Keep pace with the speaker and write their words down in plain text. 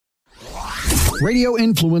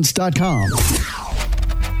radioinfluence.com.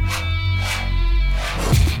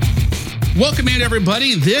 Welcome in,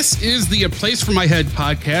 everybody. This is the A Place for My Head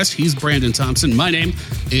podcast. He's Brandon Thompson. My name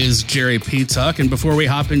is Jerry P. Tuck. And before we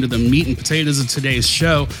hop into the meat and potatoes of today's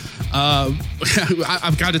show,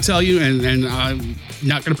 I've got to tell you, and I'm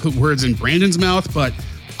not going to put words in Brandon's mouth, but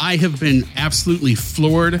I have been absolutely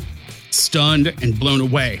floored, stunned, and blown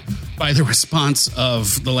away by the response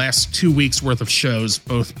of the last 2 weeks worth of shows,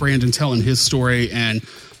 both Brandon telling his story and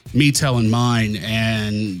me telling mine.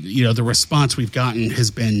 And, you know, the response we've gotten has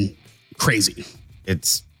been crazy.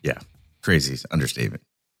 It's crazy is understatement.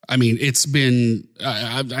 I mean, it's been,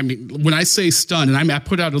 I mean, when I say stunned, and I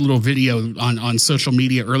put out a little video on social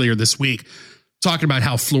media earlier this week talking about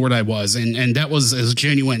how floored I was. And that was as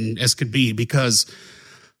genuine as could be, because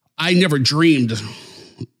I never dreamed,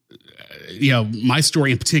 you know, my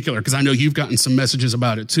story in particular, because I know you've gotten some messages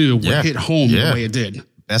about it too, would hit home the way it did.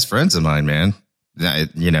 Best friends of mine, man.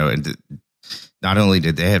 You know, and not only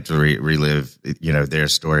did they have to relive, you know, their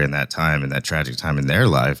story in that time and that tragic time in their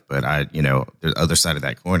life, but the other side of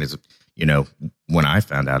that coin is, you know, when I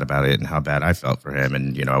found out about it and how bad I felt for him.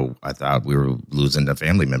 And, you know, I thought we were losing a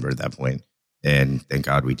family member at that point, and thank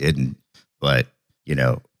God we didn't. But, you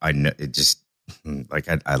know, I know it just, like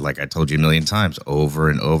I told you a million times over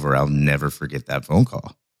and over, I'll never forget that phone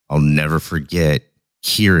call. I'll never forget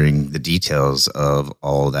hearing the details of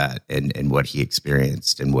all that and what he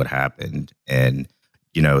experienced and what happened. And,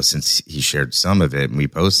 you know, since he shared some of it and we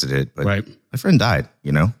posted it, but my friend died,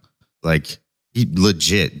 you know, like he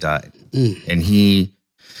legit died. And he's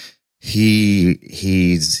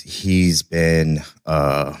been,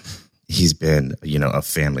 you know, a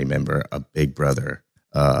family member, a big brother,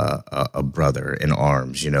 a brother in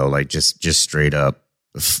arms, you know, like just straight up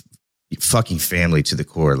fucking family to the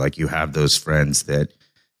core. Like you have those friends that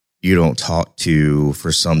you don't talk to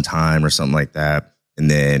for some time or something like that.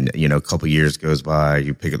 And then, you know, a couple years goes by,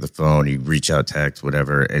 you pick up the phone, you reach out, text,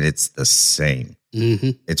 whatever, and it's the same.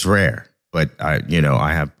 It's rare, but I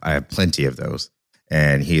have plenty of those,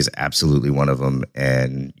 and he's absolutely one of them.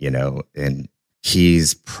 And, you know, and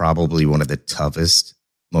he's probably one of the toughest,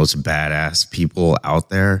 most badass people out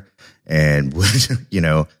there. And, you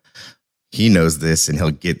know, he knows this and he'll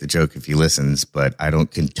get the joke if he listens, but I don't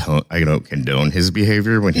condone his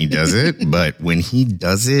behavior when he does it. But when he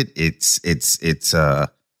does it, it's a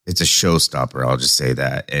showstopper. I'll just say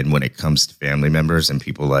that. And when it comes to family members and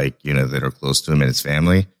people like, you know, that are close to him and his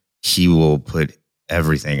family, he will put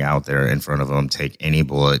everything out there in front of them, take any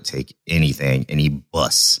bullet, take anything, any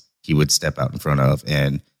bus he would step out in front of.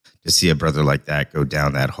 And to see a brother like that go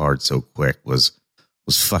down that hard so quick was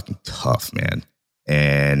fucking tough, man.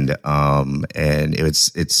 And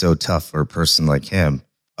it's so tough for a person like him,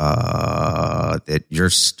 that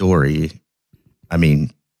your story, I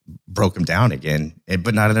mean, broke him down again,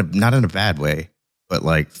 but not in a bad way, but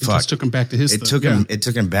like, it just took him back to his, it took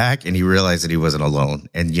him back, and he realized that he wasn't alone.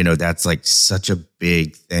 And, you know, that's like such a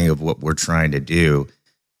big thing of what we're trying to do,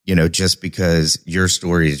 you know, just because your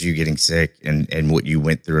story is you getting sick and what you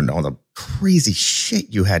went through and all the crazy shit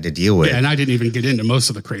you had to deal with. Yeah, and I didn't even get into most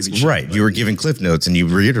of the crazy shit. Right. You were giving cliff notes and you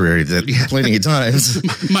reiterated that plenty of times.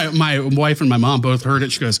 my wife and my mom both heard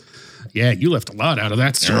it. She goes, yeah, you left a lot out of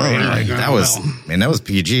that story. Like, that was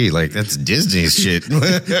PG. Like, that's Disney shit.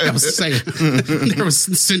 I was saying, there was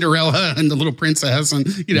Cinderella and the Little Princess, and,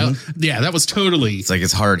 you know, that was totally. It's like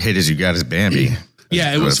as hard hit as you got as Bambi.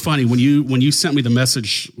 Yeah, it was funny when you sent me the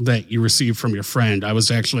message that you received from your friend. I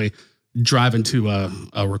was actually driving to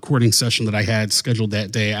a recording session that I had scheduled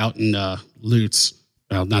that day out in Lutz.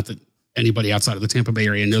 Well, not that anybody outside of the Tampa Bay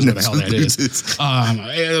area knows where the hell that is.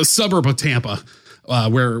 A suburb of Tampa,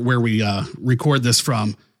 where we record this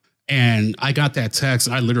from. And I got that text,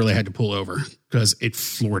 and I literally had to pull over because it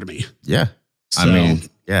floored me. Yeah, so, I mean,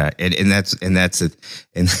 yeah, and that's it,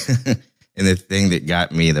 and the thing that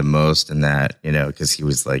got me the most in that, you know, because he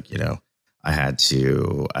was like, you know, I had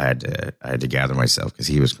to gather myself because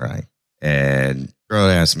he was crying. And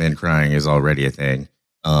grown ass men crying is already a thing.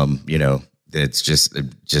 You know, it's just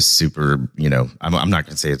super, you know, I'm not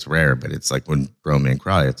going to say it's rare, but it's like when grown men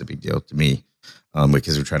cry, it's a big deal to me,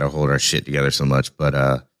 because we try to hold our shit together so much.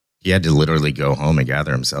 But he had to literally go home and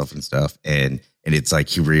gather himself and stuff. And it's like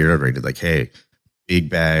he reiterated, like, hey, big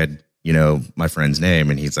bad, you know, my friend's name.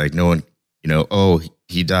 And he's like, no one, you know, oh,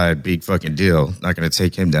 he died, big fucking deal. Not going to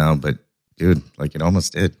take him down, but dude, like it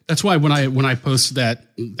almost did. That's why when I posted that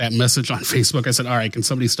message on Facebook, I said, all right, can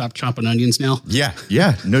somebody stop chopping onions now? Yeah.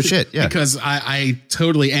 No shit. Yeah. Because I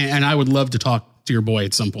totally, and I would love to talk to your boy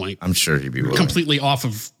at some point. I'm sure he'd be willing. Completely off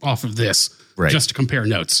of this. just to compare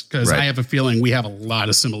notes, because I have a feeling we have a lot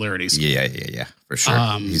of similarities. Yeah, for sure.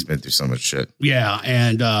 He's been through so much shit. Yeah,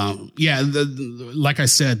 and like I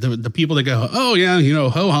said, the people that go, oh yeah,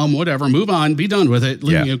 ho hum, whatever, move on, be done with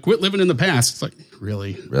it, quit living in the past. It's like,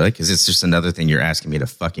 really, because it's just another thing you're asking me to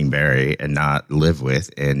fucking bury and not live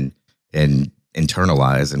with and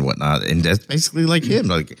internalize and whatnot. And that's basically like him.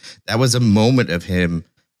 Like, that was a moment of him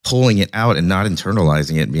pulling it out and not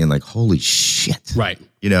internalizing it and being like, holy shit. Right.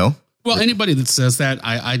 Well, anybody that says that,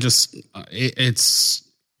 I just, it's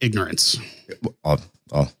ignorance.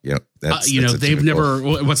 Yeah. They've never,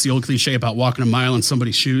 what's the old cliche about walking a mile in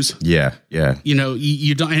somebody's shoes? Yeah.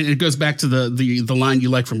 You don't, and it goes back to the line you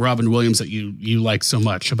like from Robin Williams that you like so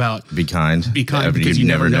much about be kind, because you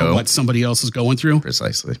never know what somebody else is going through.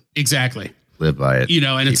 Precisely. Exactly. Live by it.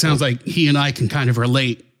 And it sounds like he and I can kind of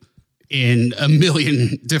relate in a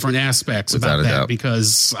million different aspects about that,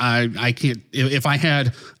 because I can't, if I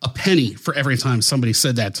had a penny for every time somebody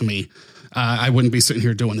said that to me, I wouldn't be sitting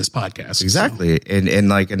here doing this podcast. Exactly. So. And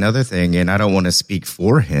like another thing, and I don't want to speak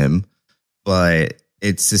for him, but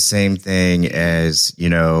it's the same thing as,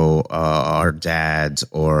 our dads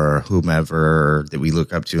or whomever that we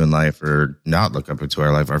look up to in life or not look up to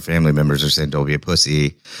our life. Our family members are saying, don't be a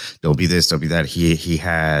pussy. Don't be this, don't be that. He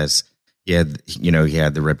had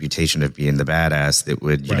the reputation of being the badass that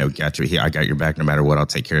would, got you. I got your back no matter what. I'll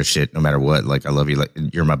take care of shit no matter what. Like, I love you. Like,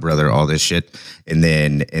 you're my brother, all this shit. And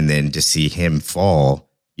then to see him fall,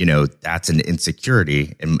 that's an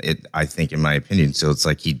insecurity. And I think, in my opinion. So it's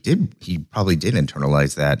like he probably did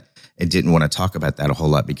internalize that and didn't want to talk about that a whole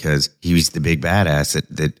lot because he was the big badass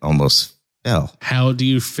that almost fell. How do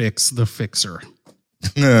you fix the fixer?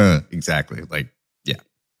 Exactly. Like,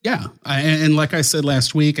 yeah. And like I said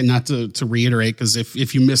last week, and not to reiterate, because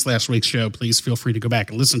if you missed last week's show, please feel free to go back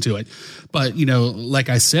and listen to it. But, like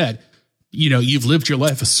I said, you've lived your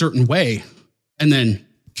life a certain way and then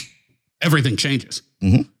everything changes.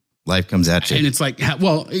 Mm-hmm. Life comes at you. And it's like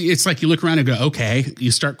you look around and go, okay, you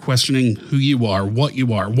start questioning who you are, what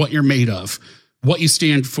you're made of, what you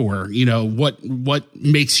stand for, what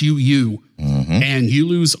makes you, and you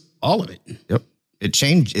lose all of it. Yep. It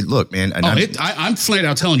changed. Look, man. And I'm flat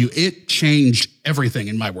out telling you, it changed everything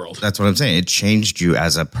in my world. That's what I'm saying. It changed you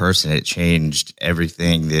as a person. It changed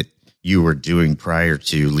everything that you were doing prior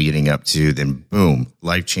to leading up to. Then, boom,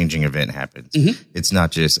 life-changing event happens. Mm-hmm. It's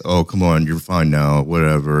not just, oh, come on, you're fine now,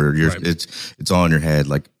 whatever. It's all in your head.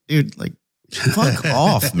 Like, dude, like, fuck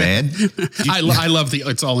off, man. I love the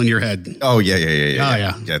it's all in your head. Oh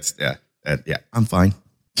yeah. I'm fine.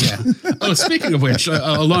 Yeah. Oh, speaking of which,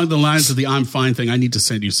 along the lines of the I'm fine thing, I need to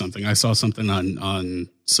send you something. I saw something on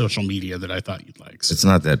social media that I thought you'd like. So. It's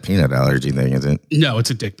not that peanut allergy thing, is it? No, it's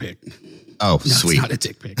a dick pic. Oh, no, sweet. It's not a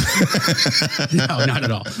dick pic. No, not at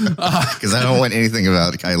all. Because I don't want anything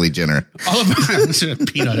about Kylie Jenner. All about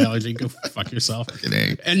peanut allergy. Go fuck yourself.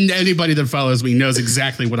 And anybody that follows me knows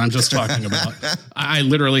exactly what I'm just talking about. I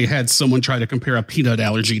literally had someone try to compare a peanut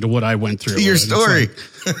allergy to what I went through. Your story.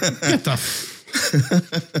 Like, get the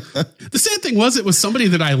The sad thing was, it was somebody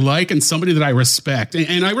that I like and somebody that I respect.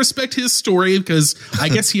 And I respect his story because I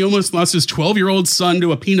guess he almost lost his 12-year-old son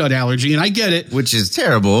to a peanut allergy. And I get it. Which is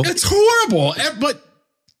terrible. It's horrible. But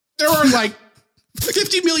there are like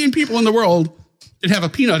 50 million people in the world that have a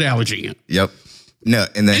peanut allergy. Yep. No,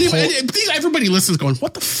 and then everybody listens going,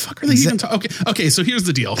 what the fuck are they even talking? Okay, so here's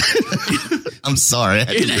the deal. I'm sorry.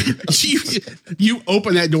 You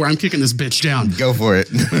open that door, I'm kicking this bitch down. Go for it.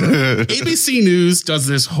 ABC News does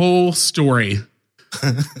this whole story.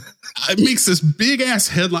 It makes this big ass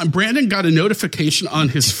headline. Brandon got a notification on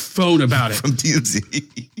his phone about it. From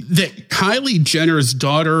TMZ. That Kylie Jenner's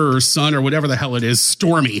daughter or son or whatever the hell it is,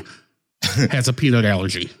 Stormy, has a peanut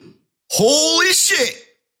allergy. Holy shit.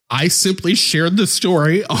 I simply shared the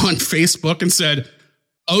story on Facebook and said,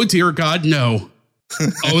 oh, dear God, no.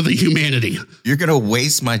 Oh, the humanity. You're going to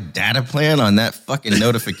waste my data plan on that fucking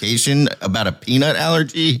notification about a peanut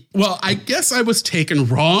allergy? Well, I guess I was taken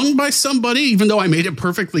wrong by somebody, even though I made it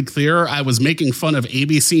perfectly clear I was making fun of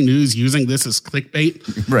ABC News using this as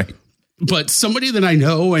clickbait. Right. But somebody that I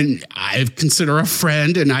know and I consider a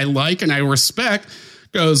friend and I like and I respect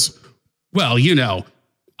goes, well, you know,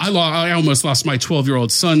 I almost lost my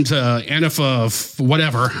 12-year-old son to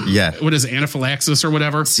whatever. Yeah. What is it, anaphylaxis or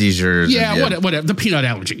whatever? Seizures. Yeah, whatever. The peanut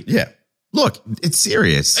allergy. Yeah. Look, it's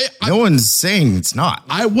serious. No one's saying it's not.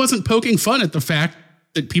 I wasn't poking fun at the fact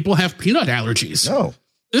that people have peanut allergies. No.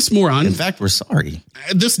 This moron. In fact, we're sorry.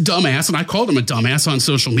 This dumbass, and I called him a dumbass on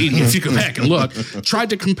social media, if you go back and look, tried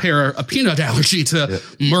to compare a peanut allergy to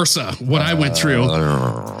MRSA, what I went through.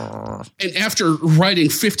 And after writing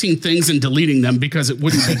 15 things and deleting them because it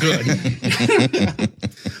wouldn't be good,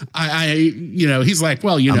 he's like,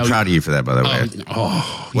 well, I'm proud of you for that, by the way.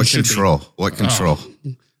 What control? What control?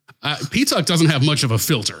 P-Tuck doesn't have much of a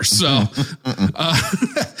filter. So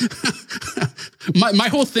my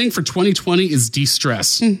whole thing for 2020 is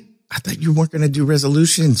de-stress. I thought you weren't going to do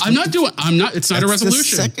resolutions. It's not a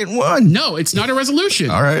resolution. The second one. No, it's not a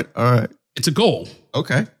resolution. All right. It's a goal.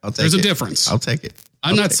 Okay. I'll take it. There's a difference. I'll take it.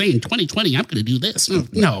 I'm not saying 2020, I'm going to do this.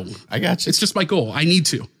 No. I got you. It's just my goal. I need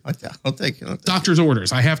to. I'll take it. Doctor's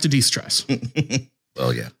orders. I have to de-stress.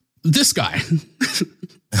 Well, yeah. This guy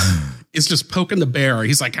is just poking the bear.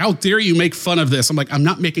 He's like, how dare you make fun of this? I'm like, I'm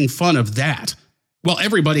not making fun of that. Well,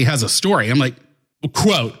 everybody has a story. I'm like,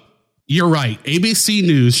 quote, you're right. ABC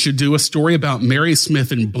News should do a story about Mary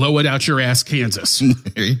Smith and Blow It Out Your Ass, Kansas.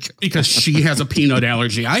 There you go. Because she has a peanut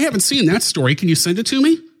allergy. I haven't seen that story. Can you send it to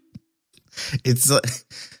me? It's like,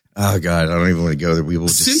 oh God, I don't even want to go there. We will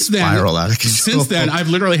just spiral out of control. Since then, I've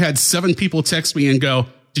literally had 7 people text me and go,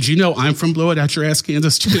 did you know I'm from Blow It Out Your Ass,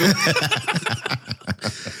 Kansas too?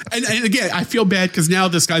 and again, I feel bad because now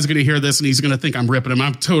this guy's going to hear this and he's going to think I'm ripping him.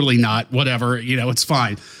 I'm totally not. Whatever, it's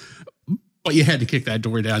fine. But you had to kick that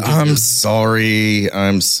door down. I'm sorry.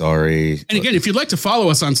 And again, if you'd like to follow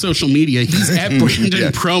us on social media, he's at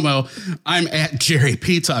Brandon Promo. I'm at Jerry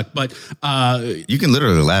P-Tuck. But you can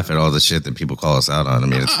literally laugh at all the shit that people call us out on. I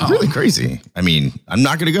mean, it's really crazy. I mean, I'm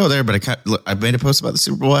not going to go there, but I made a post about the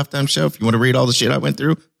Super Bowl halftime show. If you want to read all the shit I went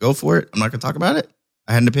through, go for it. I'm not going to talk about it.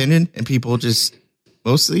 I had an opinion, and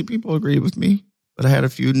mostly people agreed with me, but I had a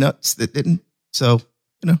few nuts that didn't. So,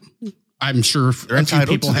 I'm sure a few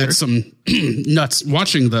people had some nuts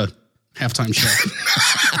watching the halftime show.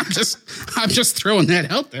 I'm just throwing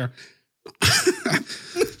that out there.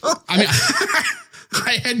 I mean,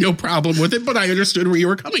 I had no problem with it, but I understood where you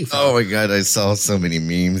were coming from. Oh my God, I saw so many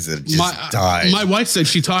memes that just died. My wife said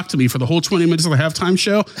she talked to me for the whole 20 minutes of the halftime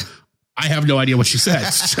show. I have no idea what she said.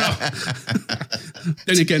 So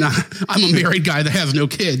then again, I'm a married guy that has no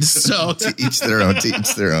kids. So to each their own.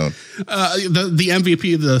 The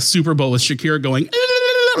MVP of the Super Bowl was Shakira going.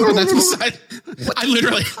 That's beside. I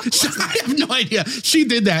have no idea. She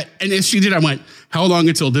did that, and as she did, I went, "How long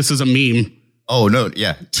until this is a meme?" Oh no,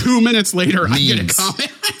 yeah. 2 minutes later, memes. I get a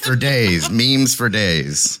comment for days, memes for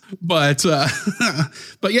days. But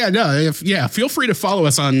yeah, no, feel free to follow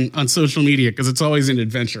us on social media because it's always an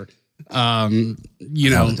adventure. No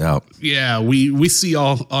doubt. Yeah, we see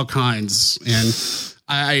all kinds, and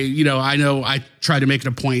I know I try to make it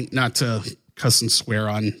a point not to cuss and swear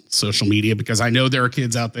on social media because I know there are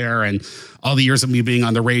kids out there, and all the years of me being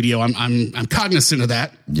on the radio, I'm cognizant of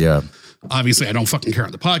that. Yeah. Obviously, I don't fucking care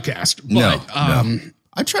on the podcast. But, no.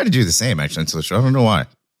 I try to do the same actually on social. I don't know why.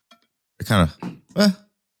 I kind of,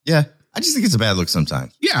 yeah. I just think it's a bad look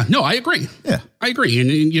sometimes. Yeah. No, I agree. Yeah, I agree,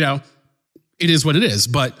 and it is what it is,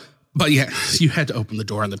 But yeah, you had to open the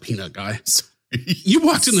door on the peanut guy. You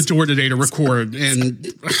walked in the door today to record, and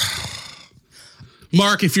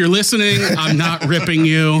Mark, if you're listening, I'm not ripping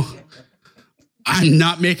you. I'm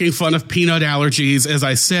not making fun of peanut allergies. As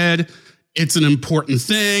I said, it's an important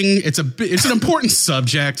thing. It's an important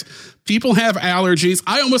subject. People have allergies.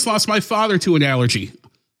 I almost lost my father to an allergy.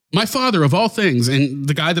 My father, of all things, and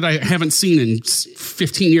the guy that I haven't seen in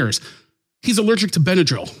 15 years, he's allergic to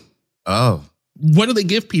Benadryl. Oh. What do they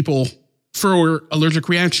give people for allergic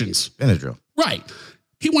reactions? Benadryl. Right.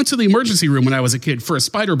 He went to the emergency room when I was a kid for a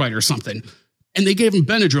spider bite or something, and they gave him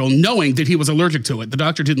Benadryl knowing that he was allergic to it. The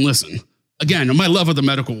doctor didn't listen. Again, my love of the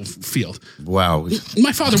medical field. Wow.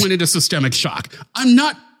 My father went into systemic shock. I'm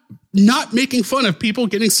not making fun of people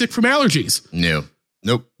getting sick from allergies. No.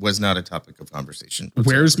 Nope. Was not a topic of conversation.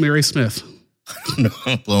 Where's Mary Smith? No,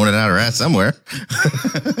 blowing it out her ass somewhere.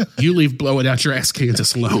 You leave Blow It Out Your Ass,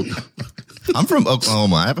 Kansas alone. I'm from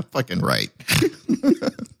Oklahoma. I have a fucking right.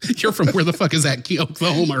 You're from where the fuck is that?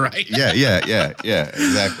 Oklahoma, right? Yeah,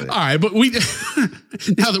 exactly. All right, but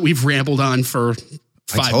now that we've rambled on for 5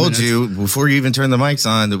 minutes. I told you before you even turned the mics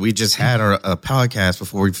on that we just had a podcast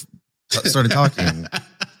before we started talking.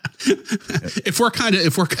 If we're kind of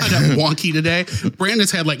wonky today,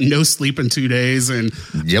 Brandon's had like no sleep in 2 days, and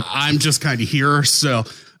I'm just kind of here. So,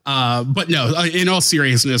 but no, in all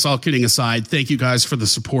seriousness, all kidding aside, thank you guys for the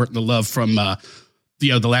support and the love from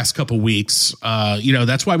the last couple of weeks.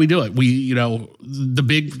 That's why we do it. The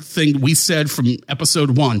big thing we said from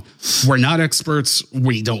episode 1, we're not experts.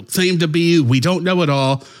 We don't claim to be. We don't know it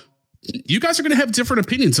all. You guys are going to have different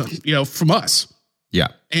opinions, from us. Yeah.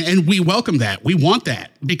 And we welcome that. We want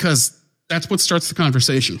that because That's what starts the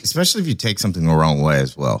conversation. Especially if you take something the wrong way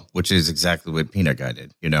as well, which is exactly what Peanut Guy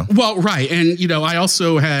did, you know? Well, right. And, I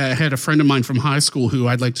also had a friend of mine from high school who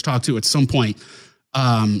I'd like to talk to at some point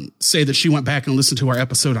say that she went back and listened to our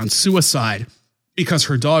episode on suicide because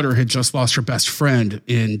her daughter had just lost her best friend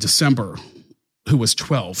in December, who was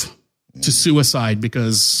 12, to suicide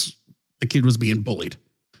because the kid was being bullied.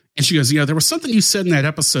 And she goes, there was something you said in that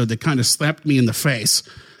episode that kind of slapped me in the face.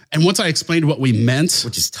 And once I explained what we meant,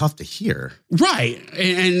 which is tough to hear. Right.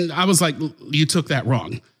 And I was like, you took that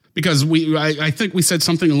wrong, because I think we said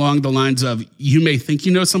something along the lines of, you may think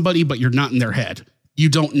you know somebody, but you're not in their head. You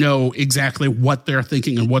don't know exactly what they're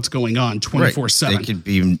thinking and what's going on 24/7. They could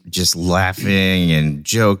be just laughing and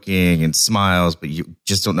joking and smiles, but you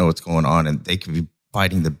just don't know what's going on. And they could be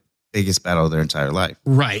fighting the biggest battle of their entire life.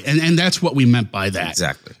 Right. And that's what we meant by that.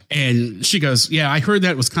 Exactly. And she goes, yeah, I heard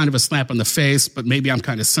that was kind of a slap on the face, but maybe I'm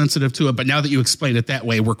kind of sensitive to it. But now that you explain it that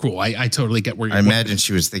way, we're cool. I totally get where you're going. I imagine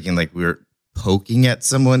she was thinking like we were poking at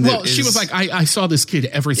someone. She was like, I saw this kid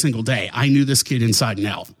every single day. I knew this kid inside and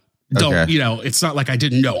out. It's not like I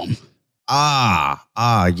didn't know him. Yeah.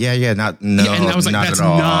 And I was like, that's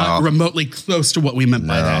not remotely close to what we meant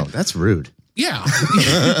by that. That's rude. Yeah.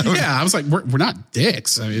 Yeah. I was like, we're not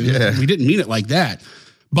dicks. I mean, we didn't mean it like that.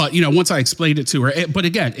 But, once I explained it to her, but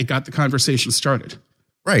again, it got the conversation started.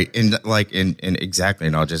 Right. And exactly.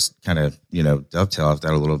 And I'll just kind of, dovetail off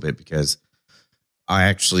that a little bit, because I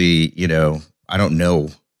actually, I don't know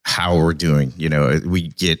how we're doing. We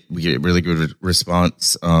get really good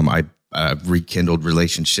response. I've rekindled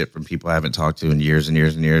relationship from people I haven't talked to in years and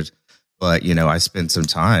years and years. But, I spent some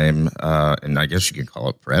time, and I guess you can call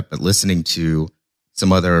it prep, but listening to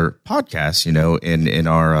some other podcasts, in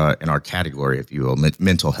our category, if you will,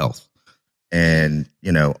 mental health. And,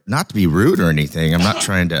 not to be rude or anything, I'm not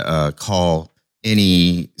trying to call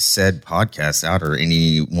any said podcast out or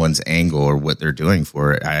anyone's angle or what they're doing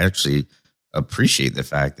for it. I actually appreciate the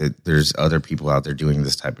fact that there's other people out there doing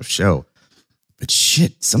this type of show. But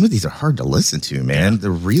shit, some of these are hard to listen to, man.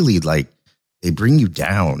 They're really they bring you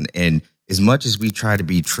down. And as much as we try to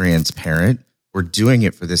be transparent, we're doing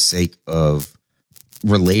it for the sake of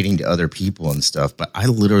relating to other people and stuff. But I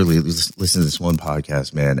literally listened to this one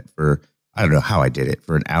podcast, man, for, I don't know how I did it,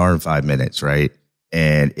 for an hour and 5 minutes, right?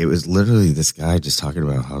 And it was literally this guy just talking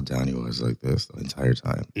about how down he was like this the entire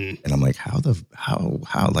time. And I'm like, how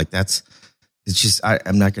it's just,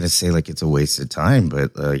 I'm not going to say like it's a waste of time,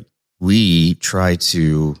 but like we try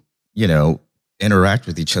to, interact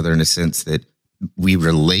with each other in a sense that we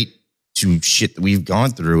relate to shit that we've gone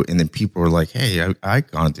through. And then people are like, hey, I've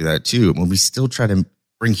gone through that too. And we still try to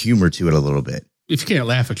bring humor to it a little bit. If you can't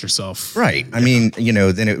laugh at yourself. Right. I mean,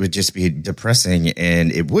 then it would just be depressing,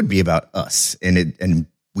 and it would be about us.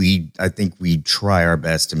 I think we try our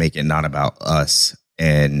best to make it not about us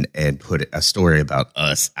and put a story about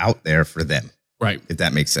us out there for them. Right. If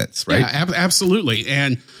that makes sense. Right. Yeah, absolutely.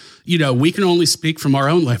 And, we can only speak from our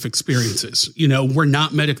own life experiences. We're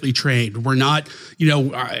not medically trained. We're not,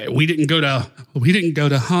 we didn't go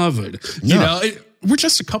to Harvard. No. We're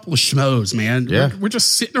just a couple of schmoes, man. Yeah. We're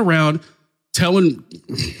just sitting around telling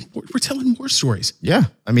more stories. Yeah.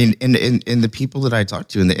 I mean, in the people that I talk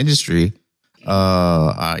to in the industry,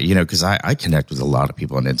 because I connect with a lot of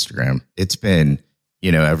people on Instagram. It's been,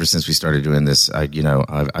 ever since we started doing this, I've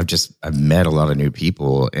met a lot of new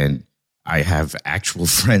people, and I have actual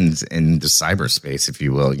friends in the cyberspace, if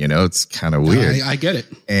you will. It's kind of weird. I get it.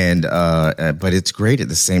 And, but it's great at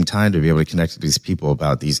the same time to be able to connect with these people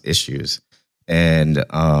about these issues. And,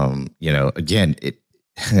 again,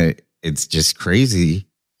 it's just crazy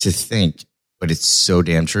to think, but it's so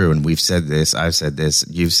damn true. And we've said this, I've said this,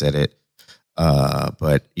 you've said it.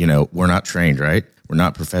 But we're not trained, right? We're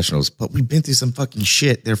not professionals, but we've been through some fucking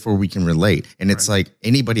shit. Therefore we can relate. And it's like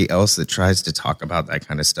anybody else that tries to talk about that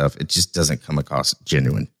kind of stuff, it just doesn't come across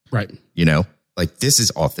genuine. Right. Like this is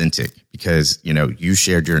authentic because, you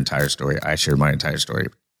shared your entire story. I shared my entire story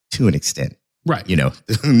to an extent. Right. No,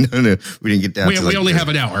 we didn't get down to we only have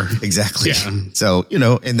an hour. Exactly. Yeah. So,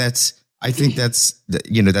 and I think that's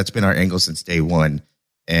been our angle since day one.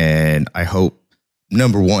 And I hope,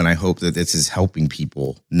 number one, that this is helping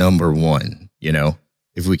people. Number one,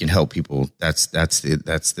 if we can help people, that's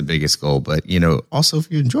the biggest goal. But, also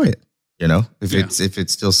if you enjoy it, if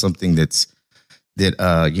it's still something that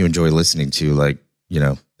you enjoy listening to, like,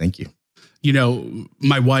 thank you.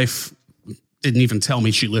 My wife didn't even tell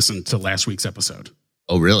me she listened to last week's episode.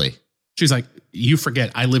 Oh, really? She's like, you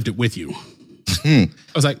forget I lived it with you. I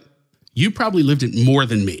was like, you probably lived it more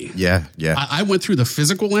than me. Yeah. Yeah. I went through the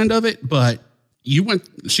physical end of it, but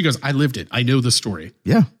she goes, I lived it. I know the story.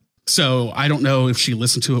 Yeah. So I don't know if she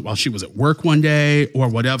listened to it while she was at work one day or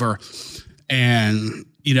whatever. And,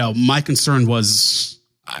 you know, my concern was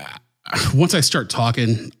once I start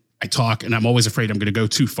talking, I talk, and I'm always afraid I'm going to go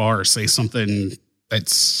too far or say something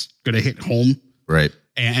that's going to hit home. Right.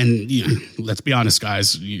 And you know, let's be honest,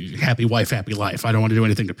 guys, happy wife, happy life. I don't want to do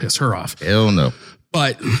anything to piss her off. Hell no.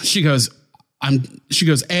 But she goes, I'm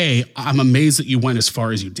amazed that you went as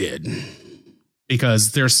far as you did,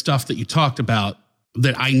 because there's stuff that you talked about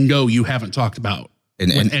that I know you haven't talked about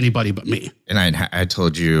with anybody but me. And I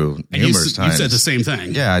told you numerous times. You said the same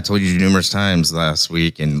thing. Yeah, I told you numerous times last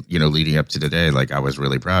week, and you know, leading up to today, like I was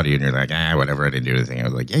really proud of you, and you're like, whatever, I didn't do anything. I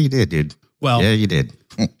was like, yeah, you did, dude. Well, yeah, you did.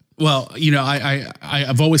 Well, you know,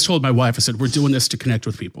 I've always told my wife, I said, we're doing this to connect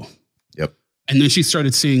with people. Yep. And then she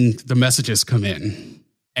started seeing the messages come in,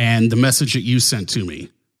 and the message that you sent to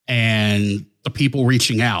me, and the people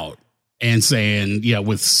reaching out and saying, yeah,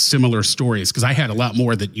 with similar stories, because I had a lot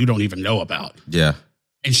more that you don't even know about. Yeah.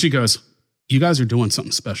 And she goes, you guys are doing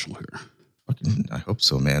something special here. I hope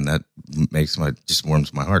so, man. That just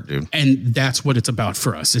warms my heart, dude. And that's what it's about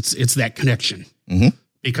for us. It's that connection. Mm-hmm.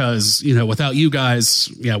 Because, you know, without you guys,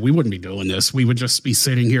 yeah, we wouldn't be doing this. We would just be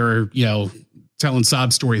sitting here, you know, telling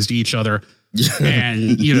sob stories to each other.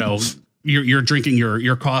 And, you know, you're drinking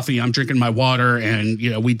your coffee, I'm drinking my water, and,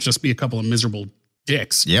 you know, we'd just be a couple of miserable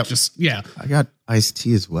dicks. Yep. Yeah. I got iced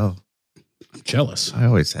tea as well. I'm jealous. I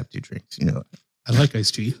always have 2 drinks, you know. I like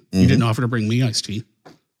iced tea. Mm-hmm. You didn't offer to bring me iced tea.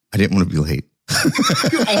 I didn't want to be late.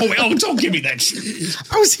 oh, don't give me that shit.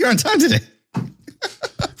 I was here on time today.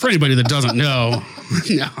 For anybody that doesn't know,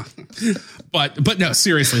 no. But no,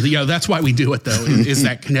 seriously, you know, that's why we do it though, is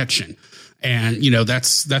that connection. And, you know,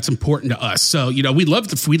 that's important to us. So, you know, we love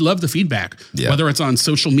the feedback, whether it's on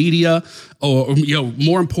social media or, you know,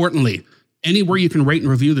 more importantly, anywhere you can rate and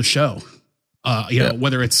review the show, you know,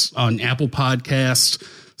 whether it's on Apple Podcasts,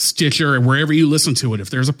 Stitcher, or wherever you listen to it.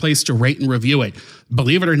 If there's a place to rate and review it,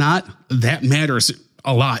 believe it or not, that matters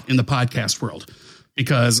a lot in the podcast world.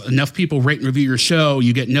 Because enough people rate and review your show,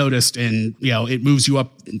 you get noticed, and you know it moves you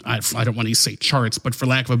up. I don't want to say charts, but for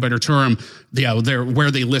lack of a better term, they're where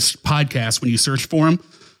they list podcasts when you search for them.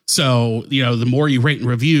 So you know, the more you rate and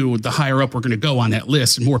review, the higher up we're going to go on that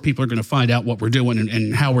list, and more people are going to find out what we're doing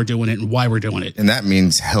and how we're doing it and why we're doing it. And that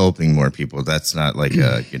means helping more people. That's not like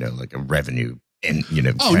a like a revenue. And you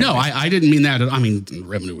know, oh no, I didn't mean that. I mean,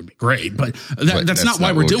 revenue would be great, but that's not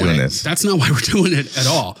why we're doing it. That's not why we're doing it at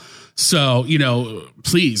all. So, you know,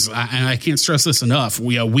 please, and I can't stress this enough.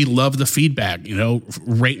 We love the feedback, you know,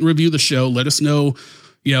 rate and review the show. Let us know,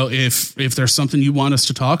 you know, if there's something you want us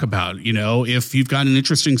to talk about, you know, if you've got an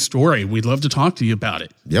interesting story, we'd love to talk to you about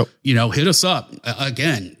it. Yep. You know, hit us up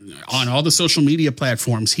again on all the social media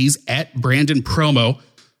platforms. He's at Brandon Promo.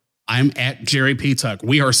 I'm at Jerry P. Tuck.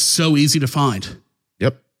 We are so easy to find.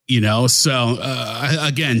 Yep. You know, so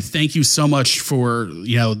again, thank you so much for,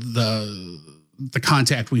 you know, the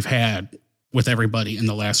contact we've had with everybody in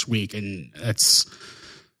the last week. And it's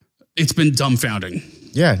been dumbfounding.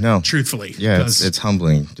 Yeah, no, truthfully. Yeah. It's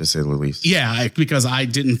humbling to say the least. Yeah. Because I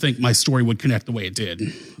didn't think my story would connect the way it did.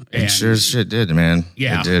 And it sure as shit did, man.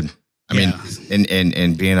 Yeah. It did. I mean,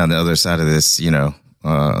 and being on the other side of this, you know,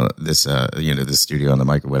 this studio on the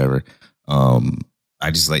mic or whatever, I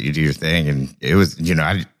just let you do your thing. And it was, you know,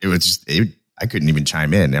 I couldn't even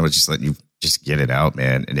chime in. I was just letting you just get it out,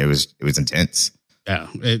 man. And it was intense. Yeah.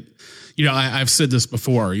 You know, I've said this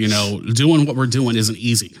before, you know, doing what we're doing isn't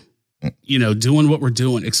easy. You know, doing what we're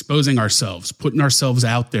doing, exposing ourselves, putting ourselves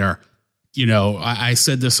out there. You know, I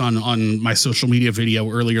said this on my social media video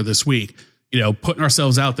earlier this week, you know, putting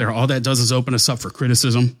ourselves out there. All that does is open us up for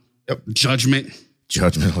criticism, judgment, you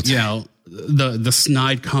know, the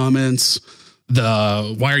snide comments,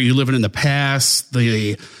 why are you living in the past?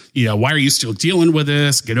 You know, why are you still dealing with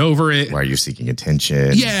this? Get over it. Why are you seeking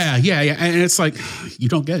attention? Yeah. And it's like, you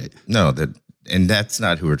don't get it. No, that's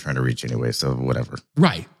not who we're trying to reach anyway. So whatever.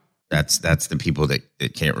 Right. That's the people that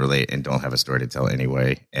can't relate and don't have a story to tell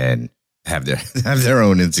anyway, and have their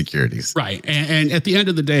own insecurities. Right. And at the end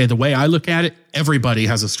of the day, the way I look at it, everybody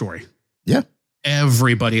has a story. Yeah.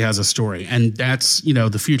 Everybody has a story. And that's, you know,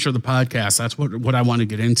 the future of the podcast. That's what I want to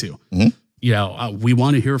get into. Mm-hmm. You know, we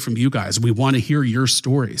want to hear from you guys. We want to hear your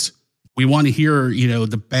stories. We want to hear, you know,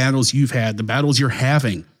 the battles you've had, the battles you're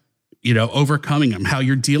having, you know, overcoming them, how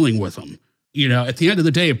you're dealing with them. You know, at the end of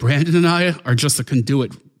the day, Brandon and I are just the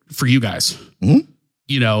conduit for you guys. Mm-hmm.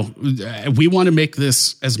 You know, we want to make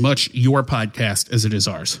this as much your podcast as it is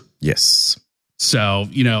ours. Yes. So,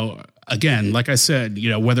 you know, again, like I said, you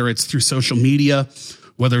know, whether it's through social media,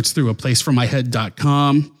 whether it's through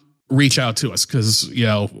aplaceformyhead.com, reach out to us because, you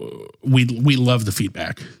know, we love the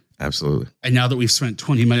feedback. Absolutely. And now that we've spent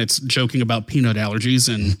 20 minutes joking about peanut allergies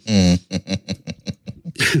and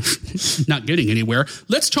not getting anywhere,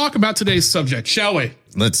 let's talk about today's subject, shall we?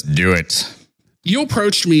 Let's do it. You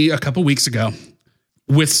approached me a couple weeks ago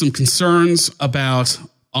with some concerns about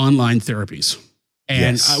online therapies.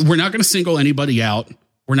 And Yes. we're not going to single anybody out.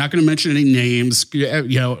 We're not going to mention any names.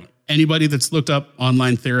 You know, anybody that's looked up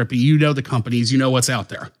online therapy, you know the companies, you know what's out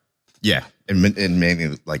there. Yeah. And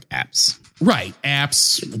mainly like apps. Right.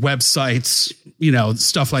 Apps, websites, you know,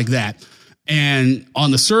 stuff like that. And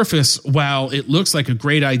on the surface, while it looks like a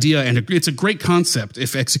great idea and it's a great concept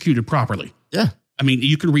if executed properly. Yeah. I mean,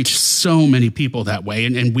 you can reach so many people that way.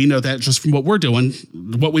 And we know that just from what we're doing,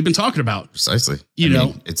 what we've been talking about. Precisely. You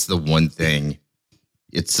know, it's the one thing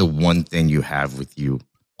you have with you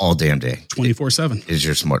all damn day. 24/7 is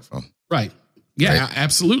your smartphone. Right. Yeah, Right.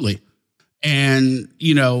 absolutely. And,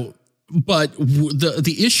 you know, but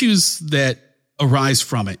the issues that arise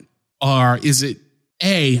from it are, is it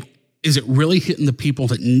really hitting the people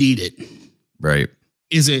that need it? Right.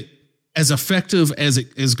 Is it as effective as it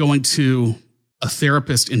is going to a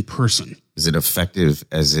therapist in person? Is it effective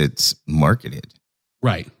as it's marketed?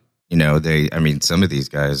 Right. You know, some of these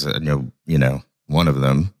guys, you know, one of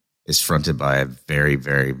them is fronted by a very,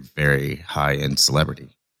 very, very high end celebrity.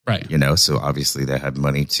 Right. You know, so obviously they have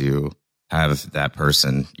money to have that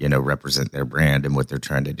person, you know, represent their brand and what they're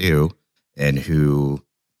trying to do, and who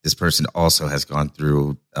this person also has gone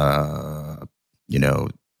through, you know,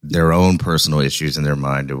 their own personal issues in their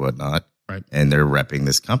mind and whatnot. Right. And they're repping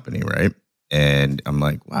this company. Right. And I'm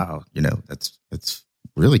like, wow, you know, that's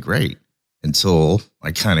really great, until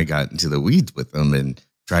I kind of got into the weeds with them and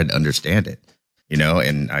tried to understand it, you know.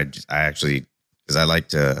 And I actually, because I like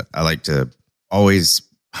to always,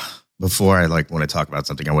 before I want to talk about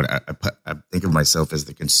something, I think of myself as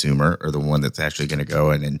the consumer, or the one that's actually going to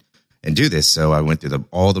go in and do this. So I went through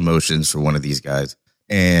all the motions for one of these guys,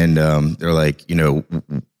 and they're like, you know,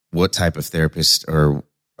 what type of therapist or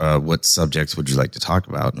what subjects would you like to talk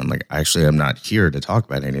about? And I'm like, actually, I'm not here to talk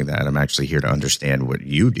about any of that. I'm actually here to understand what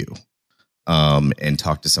you do, and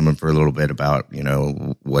talk to someone for a little bit about, you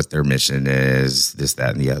know, what their mission is, this, that,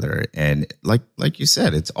 and the other. And like you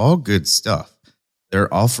said, it's all good stuff.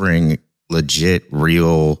 They're offering legit,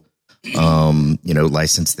 real, you know,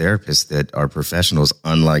 licensed therapists that are professionals,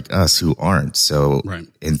 unlike us who aren't. So Right.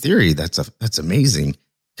 in theory, that's amazing,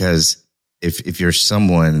 because if you're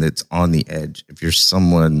someone that's on the edge, if you're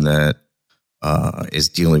someone that is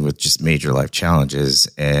dealing with just major life challenges,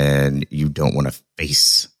 and you don't want to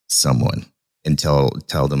face someone and tell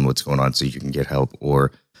them what's going on so you can get help,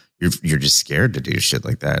 or you're just scared to do shit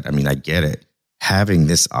like that. I mean, I get it. Having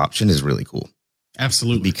this option is really cool.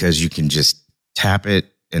 Absolutely. Because you can just tap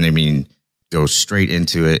it and go straight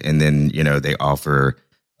into it. And then, you know, they offer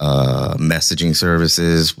messaging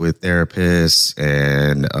services with therapists,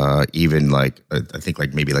 and even I think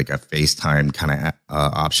maybe a FaceTime kind of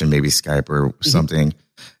option, maybe Skype or something.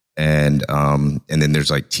 And then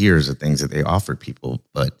there's tiers of things that they offer people,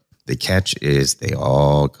 but the catch is they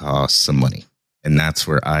all cost some money. And that's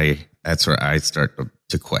where I start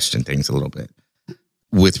to question things a little bit.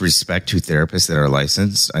 With respect to therapists that are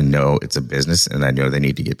licensed, I know it's a business and I know they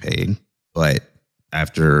need to get paid. But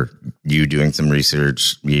after you doing some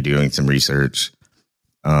research, me doing some research,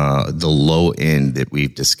 the low end that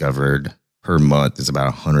we've discovered per month is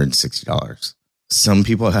about $160. Some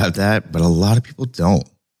people have that, but a lot of people don't.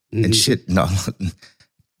 Mm-hmm. And shit, no,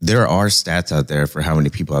 there are stats out there for how many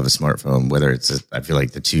people have a smartphone, whether it's, I feel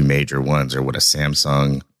like the two major ones are a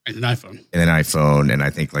Samsung and an iPhone. And I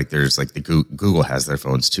think there's the Google has their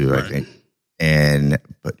phones too, right. I think.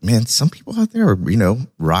 But man, some people out there are, you know,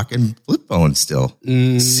 rocking flip phones still.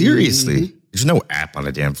 Mm-hmm. Seriously. There's no app on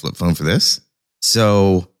a damn flip phone for this.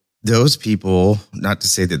 So those people, not to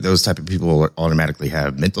say that those type of people automatically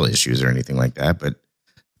have mental issues or anything like that, but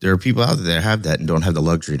there are people out there that have that and don't have the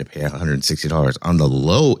luxury to pay $160 on the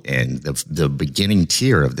low end, the beginning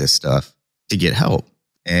tier of this stuff to get help.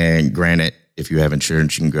 And granted, if you have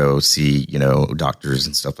insurance, you can go see, you know, doctors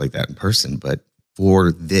and stuff like that in person. But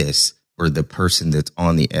for the person that's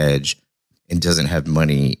on the edge and doesn't have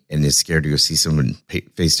money and is scared to go see someone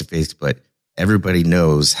face to face, but everybody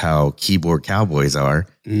knows how keyboard cowboys are.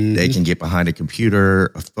 Mm-hmm. They can get behind a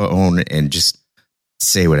computer, a phone, and just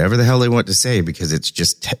say whatever the hell they want to say, because it's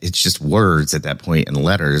just words at that point and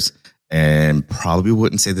letters, and probably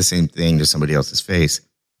wouldn't say the same thing to somebody else's face.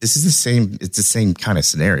 This is it's the same kind of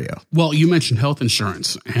scenario. Well, you mentioned health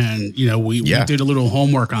insurance, and you know, we did a little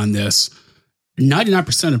homework on this.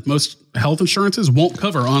 99% of most health insurances won't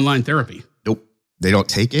cover online therapy. Nope. They don't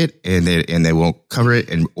take it, and they won't cover it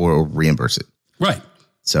or reimburse it. Right.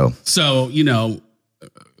 So, you know,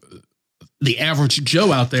 the average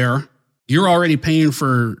Joe out there, you're already paying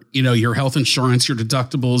for, your health insurance, your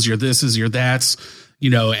deductibles, your thises, your that's,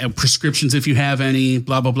 and prescriptions if you have any,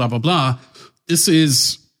 blah, blah, blah, blah, blah. This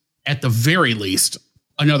is at the very least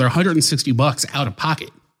another $160 out of pocket.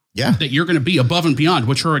 Yeah. That you're going to be above and beyond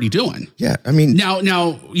what you're already doing. Yeah. I mean, now,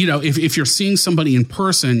 if you're seeing somebody in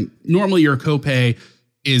person, normally your copay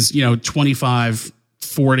is, 25,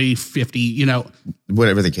 40, 50,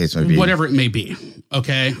 whatever the case may be, whatever it may be.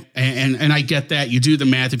 Okay. And I get that. You do the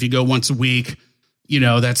math. If you go once a week,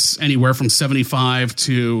 that's anywhere from 75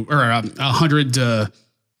 to, or 100 to,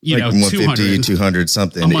 like 150, 200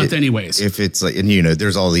 something a month anyways. If it's like, and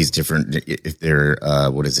there's all these different, if they're,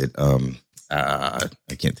 what is it? I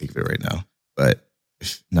can't think of it right now, but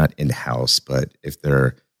not in-house, but if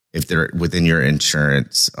they're within your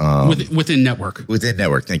insurance, within network.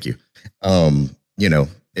 Thank you. And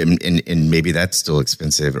maybe that's still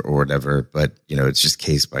expensive or whatever, but it's just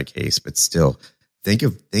case by case, but still think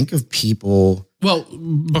of people. Well,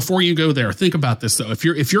 before you go there, think about this though.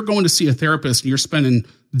 If you're going to see a therapist and you're spending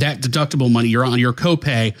that deductible money, you're on your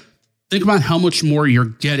copay, think about how much more you're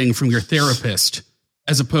getting from your therapist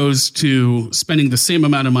as opposed to spending the same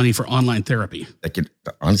amount of money for online therapy. That could,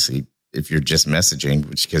 honestly, if you're just messaging,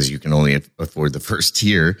 which because you can only afford the first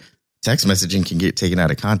tier, text messaging can get taken out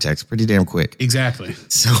of context pretty damn quick. Exactly.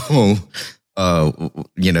 So,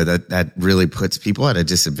 that really puts people at a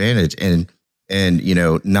disadvantage. And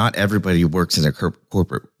not everybody works in a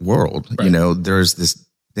corporate world. Right. There's this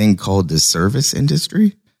thing called the service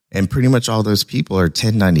industry, and pretty much all those people are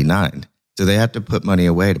 1099. So they have to put money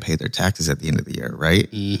away to pay their taxes at the end of the year, right?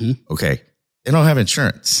 Mm-hmm. Okay. They don't have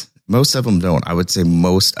insurance. Most of them don't. I would say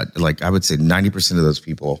 90% of those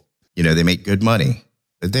people, they make good money,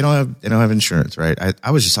 but they don't have insurance, right?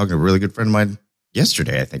 I was just talking to a really good friend of mine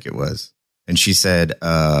yesterday, I think it was. And she said,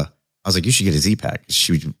 I was like, you should get a Z-Pack.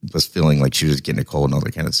 She was feeling like she was getting a cold and all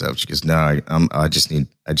that kind of stuff. She goes, no, I just need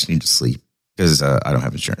to sleep because I don't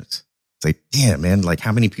have insurance. It's like, damn, man, like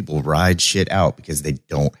how many people ride shit out because they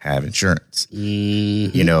don't have insurance?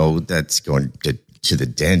 Mm-hmm. That's going to the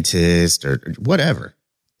dentist or whatever.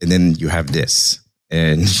 And then you have this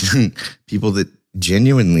and people that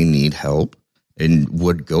genuinely need help and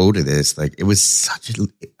would go to this. Like it was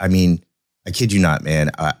I kid you not,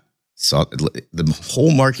 man. I saw the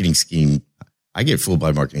whole marketing scheme. I get fooled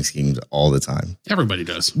by marketing schemes all the time. Everybody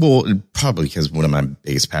does. Well, probably because one of my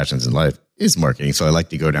biggest passions in life is marketing. So I like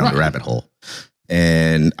to go down the rabbit hole.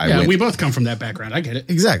 And we both come from that background. I get it.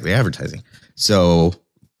 Exactly. Advertising. So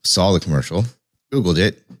saw the commercial, Googled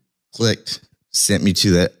it, clicked, sent me to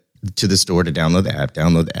the store to download the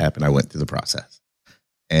app. And I went through the process.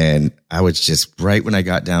 And I was just right when I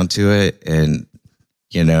got down to it. And,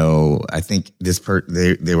 I think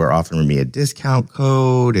they were offering me a discount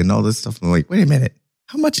code and all this stuff. I'm like, wait a minute,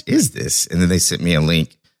 how much is this? And then they sent me a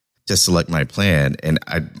link to select my plan. And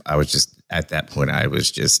I was just, at that point, I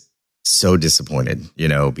was just so disappointed,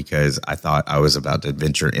 because I thought I was about to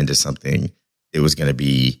venture into something. It was going to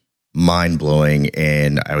be mind blowing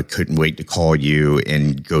and I couldn't wait to call you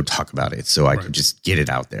and go talk about it. So I could just get it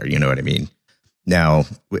out there. You know what I mean? Now,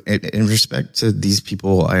 in respect to these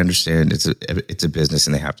people, I understand it's a business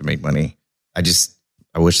and they have to make money. I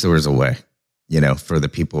wish there was a way, for the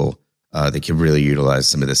people that could really utilize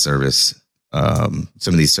some of the service, some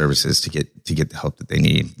of these services to get the help that they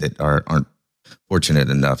need that aren't fortunate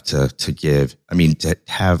enough to give. I mean, to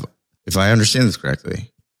have, if I understand this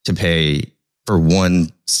correctly, to pay for one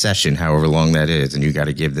session, however long that is, and you got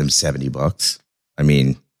to give them $70. I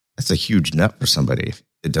mean, that's a huge nut for somebody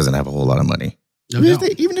that doesn't have a whole lot of money.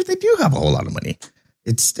 Even if they do have a whole lot of money,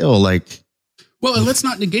 it's still like. Well, and let's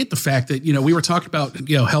not negate the fact that, we were talking about,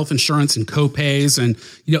 health insurance and copays and,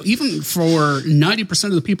 even for 90%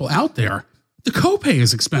 of the people out there, the copay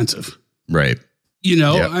is expensive. Right.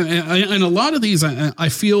 Yep. And a lot of these, I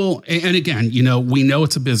feel, and again, we know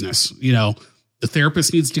it's a business, the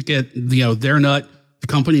therapist needs to get, their nut, the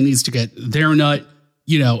company needs to get their nut,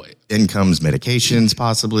 incomes, medications,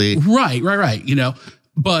 possibly. Right.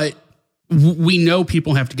 But we know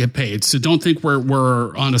people have to get paid. So don't think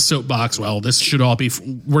we're on a soapbox. Well, this should all be,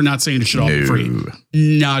 we're not saying it should all be free.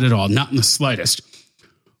 Not at all. Not in the slightest.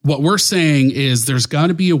 What we're saying is there's got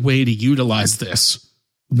to be a way to utilize this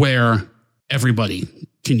where everybody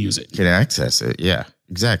can use it. Can access it. Yeah,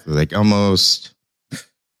 exactly. Like almost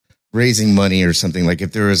raising money or something. Like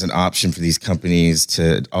if there was an option for these companies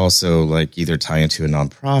to also like either tie into a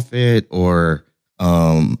nonprofit or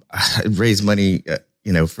raise money,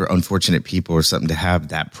 for unfortunate people or something to have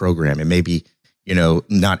that program. And maybe,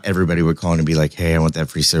 not everybody would call in and be like, hey, I want that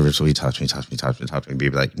free service. Will you talk to me? Be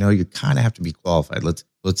like, no, you kind of have to be qualified.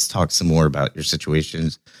 let's talk some more about your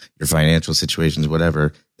situations, your financial situations,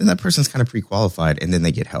 whatever, then that person's kind of pre-qualified and then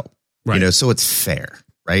they get help. Right. You know, so it's fair.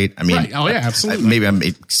 Right. I mean, right. Oh, yeah, absolutely. Maybe I'm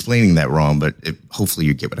explaining that wrong, but hopefully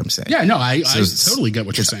you get what I'm saying. Yeah, no, I totally get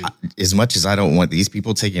what you're saying. As much as I don't want these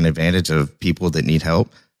people taking advantage of people that need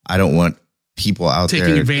help, I don't want people out there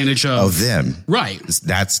taking advantage of them. Right.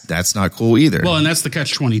 That's not cool either. Well, and that's the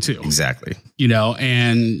catch-22. Exactly. You know,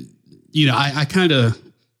 and, you know, I kind of,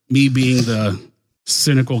 me being the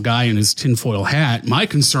cynical guy in his tinfoil hat, my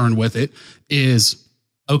concern with it is,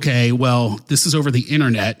 okay, well, this is over the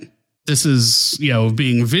internet. This is, you know,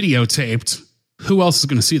 being videotaped. Who else is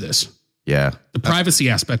going to see this? Yeah. The privacy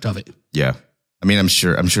aspect of it. Yeah. I mean, I'm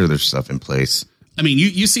sure there's stuff in place. I mean,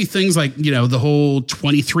 you see things like, you know, the whole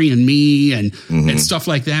 23andMe and stuff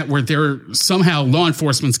like that, where they're somehow law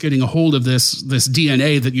enforcement's getting a hold of this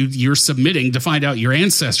DNA that you're submitting to find out your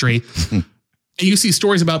ancestry. And you see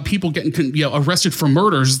stories about people getting, you know, arrested for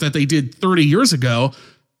murders that they did 30 years ago.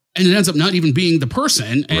 And it ends up not even being the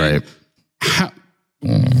person. And right.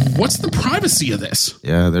 What's the privacy of this?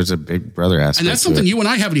 Yeah, there's a big brother aspect. And that's something you and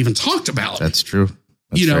I haven't even talked about. That's true.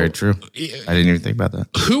 That's very true. I didn't even think about that.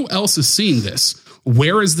 Who else is seeing this?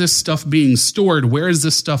 Where is this stuff being stored? Where is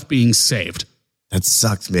this stuff being saved? That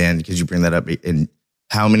sucks, man, because you bring that up. And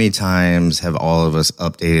how many times have all of us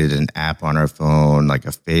updated an app on our phone, like a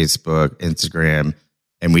Facebook, Instagram,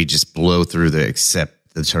 and we just blow through the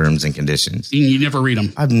accept the terms and conditions? And you never read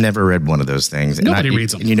them. I've never read one of those things. Nobody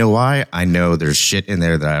reads them. And you know why? I know there's shit in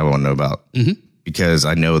there that I won't know about. Because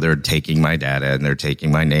I know they're taking my data and they're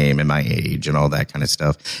taking my name and my age and all that kind of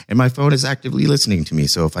stuff. And my phone is actively listening to me.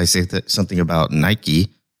 So if I say something about Nike,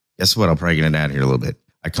 guess what? I'll probably get it out here a little bit.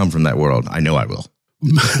 I come from that world. I know I will.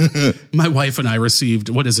 My wife and I received,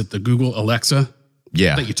 what is it? The Google Alexa?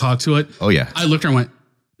 Yeah. That you talk to it? Oh, yeah. I looked at her and went,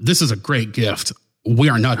 this is a great gift. We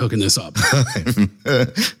are not hooking this up.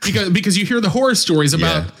 because you hear the horror stories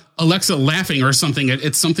about Alexa laughing or something.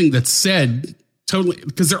 It's something that's said totally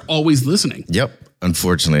because they're always listening. Yep.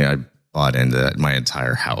 Unfortunately, I bought into that. My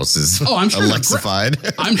entire house is I'm sure Alexified.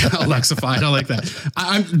 I'm Alexified. I like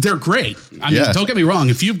that. They're great. I mean, don't get me wrong.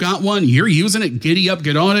 If you've got one, you're using it, giddy up,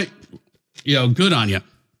 get on it. You know, good on you.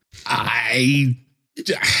 I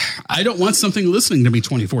don't want something listening to me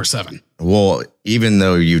 24/7. Well, even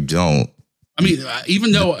though you don't. I mean,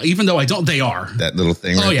 even though I don't, they are. That little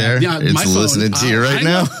thing right there. Yeah, it's listening to you right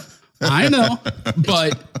now. I know.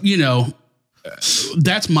 But, you know,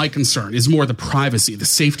 that's my concern is more the privacy, the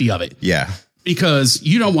safety of it. Yeah. Because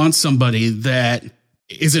you don't want somebody that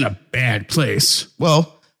is in a bad place.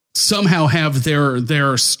 Well, somehow have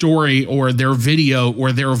their story or their video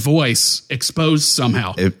or their voice exposed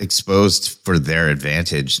somehow. Exposed for their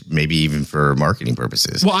advantage, maybe even for marketing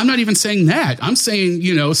purposes. Well, I'm not even saying that. I'm saying,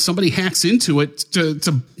 you know, somebody hacks into it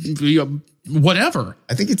to you know, whatever.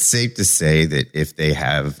 I think it's safe to say that if they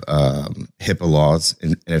have HIPAA laws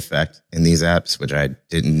in effect in these apps, which I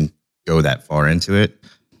didn't go that far into it,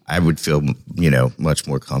 I would feel, you know, much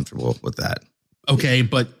more comfortable with that. Okay,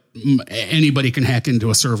 but anybody can hack into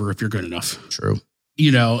a server if you're good enough. True.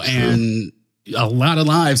 You know, and a lot of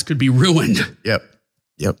lives could be ruined. Yep.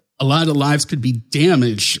 A lot of lives could be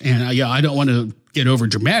damaged. And I don't want to get over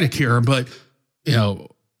dramatic here, but, you know,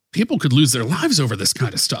 people could lose their lives over this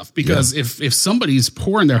kind of stuff because if somebody's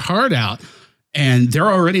pouring their heart out and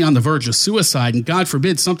they're already on the verge of suicide and God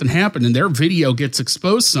forbid something happened and their video gets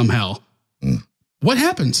exposed somehow, what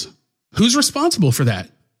happens? Who's responsible for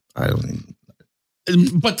that? I don't even.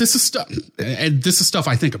 But this is stuff, and this is stuff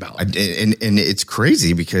I think about. And it's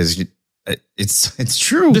crazy because it's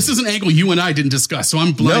true. This is an angle you and I didn't discuss, so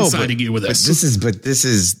I'm blindsiding you with this. This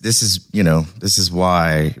is you know, this is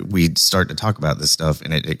why we start to talk about this stuff,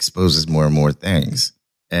 and it exposes more and more things.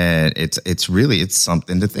 And it's really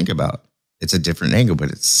something to think about. It's a different angle,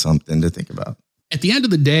 but it's something to think about. At the end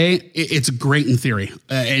of the day, it's great in theory.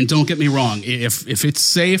 And don't get me wrong. If it's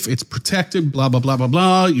safe, it's protected, blah, blah, blah, blah,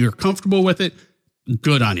 blah, you're comfortable with it,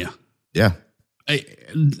 good on you. Yeah.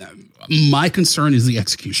 My concern is the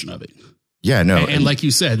execution of it. Yeah, no. And like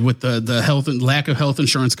you said, with the health and lack of health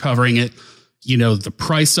insurance covering it, you know, the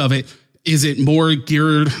price of it, is it more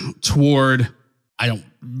geared toward,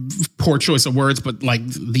 poor choice of words, but like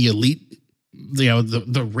the elite, you know,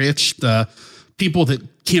 the rich, the people that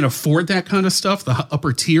can't afford that kind of stuff, the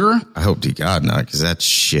upper tier? I hope to God not, because that's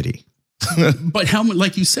shitty. But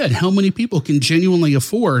like you said, how many people can genuinely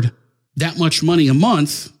afford that much money a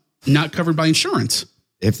month not covered by insurance?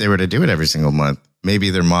 If they were to do it every single month, maybe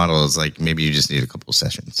their model is like, maybe you just need a couple of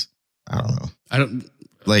sessions. I don't know.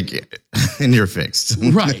 Like, and you're fixed.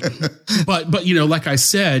 Right. But, you know, like I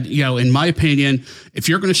said, you know, in my opinion, if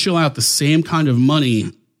you're going to shell out the same kind of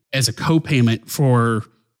money as a co-payment for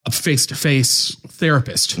a face-to-face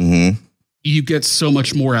therapist, you get so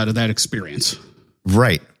much more out of that experience.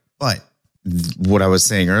 Right. But what I was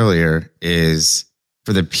saying earlier is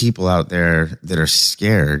for the people out there that are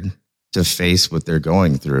scared to face what they're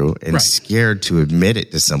going through and scared to admit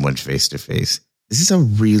it to someone face to face, this is a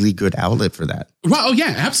really good outlet for that. Well, oh,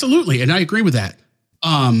 yeah, absolutely. And I agree with that.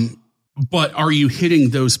 But are you hitting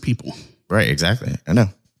those people? Right. Exactly. I know.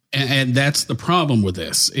 And that's the problem with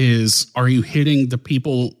this is, are you hitting the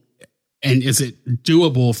people, and is it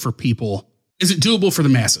doable for people? Is it doable for the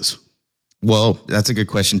masses? Well, that's a good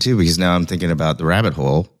question too, because now I'm thinking about the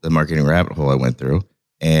marketing rabbit hole I went through.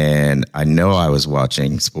 And I know I was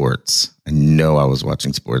watching sports.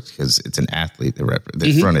 Because it's an athlete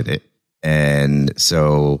that fronted it. And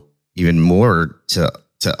so even more to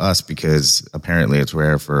us, because apparently it's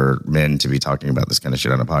rare for men to be talking about this kind of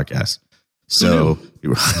shit on a podcast. So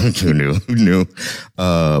who knew?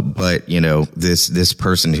 But this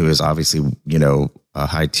person who is obviously, a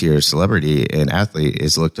high tier celebrity and athlete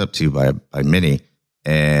is looked up to by many,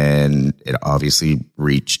 and it obviously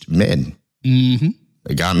reached men. Mm-hmm.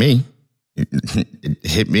 It got me. It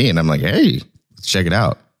hit me, and I'm like, hey, let's check it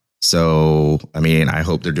out. So, I mean, I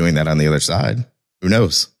hope they're doing that on the other side. Who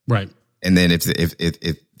knows? Right. And then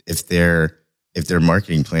if their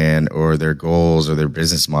marketing plan or their goals or their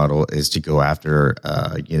business model is to go after,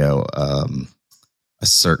 a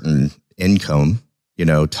certain income,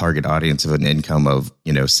 target audience of an income of,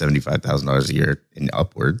 $75,000 a year and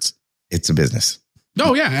upwards, it's a business.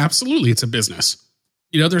 Oh, yeah, absolutely. It's a business.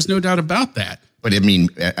 There's no doubt about that. But I mean,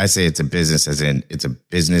 I say it's a business as in it's a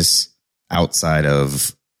business outside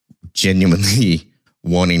of genuinely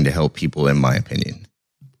wanting to help people, in my opinion.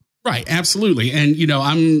 Right. Absolutely. And,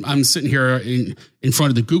 I'm sitting here in front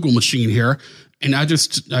of the Google machine here, and I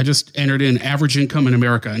just entered in average income in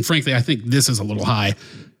America. And frankly, I think this is a little high.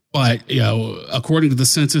 But, according to the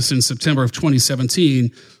census in September of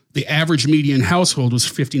 2017, the average median household was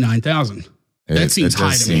 $59,000. That seems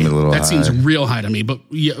high to me. That seems real high to me. But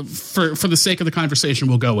for the sake of the conversation,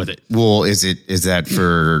 we'll go with it. Well, is that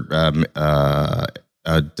for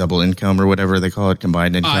double income or whatever they call it,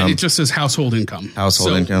 combined income? It just says household income.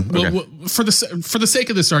 Household income. Okay. For the sake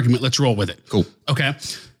of this argument, let's roll with it. Cool. Okay.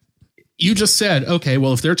 You just said, okay,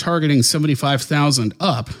 well, if they're targeting 75,000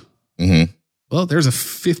 up, well, there's a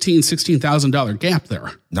 $16,000 gap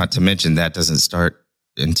there. Not to mention that doesn't start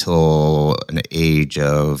until an age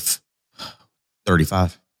of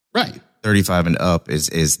 35. Right. 35 and up is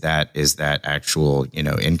that actual,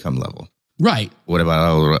 income level. Right. What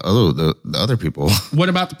about the other people? What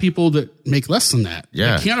about the people that make less than that?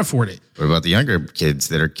 Yeah. They can't afford it. What about the younger kids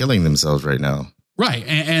that are killing themselves right now? Right.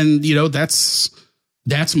 And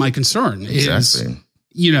that's my concern. Exactly.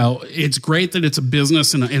 It's great that it's a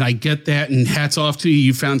business, and I get that, and hats off to you.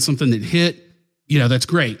 You found something that hit, that's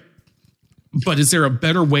great. But is there a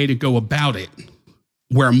better way to go about it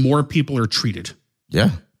where more people are treated? Yeah.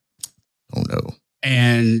 Oh, no.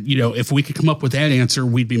 And, if we could come up with that answer,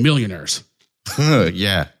 we'd be millionaires.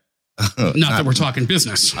 Yeah. Not that we're talking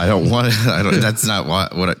business. That's not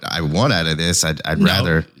what I want out of this. I'd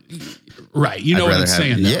rather. Right. You know what I'm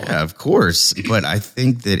saying. Yeah, of course. But I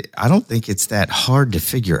don't think it's that hard to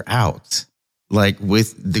figure out. Like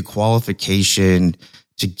with the qualification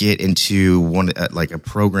to get into like a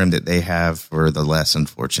program that they have for the less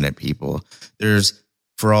unfortunate people. There's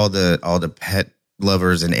for all the pet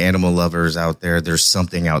lovers and animal lovers out there. There's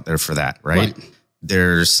something out there for that, right?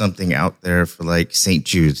 There's something out there for like St.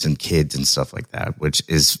 Jude's and kids and stuff like that, which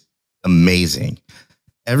is amazing.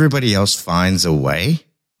 Everybody else finds a way,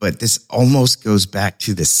 but this almost goes back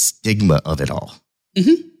to the stigma of it all,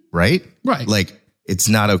 right? Right. Like it's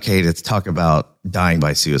not okay to talk about dying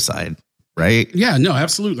by suicide, right? Yeah, no,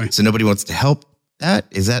 absolutely. So nobody wants to help that.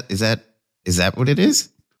 Is that what it is?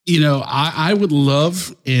 I would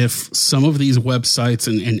love if some of these websites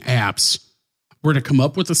and apps were to come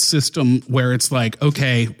up with a system where it's like,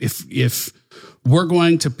 okay, if we're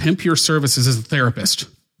going to pimp your services as a therapist,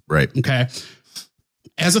 right? Okay.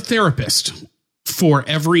 As a therapist, for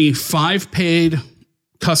every 5 paid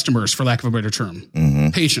customers, for lack of a better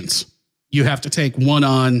term, patients, you have to take one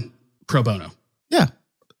on pro bono. Yeah.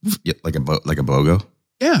 Like a BOGO.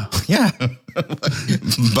 Yeah. Yeah.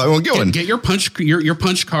 Buy one, get one. Get your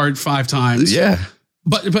punch card 5 times. Yeah.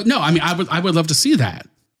 But no, I mean, I would love to see that.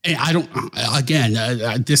 And I don't, again,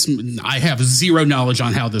 I have zero knowledge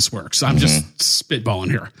on how this works. I'm just spitballing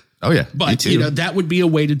here. Oh yeah. But that would be a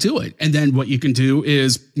way to do it. And then what you can do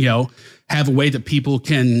is, have a way that people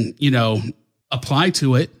can, apply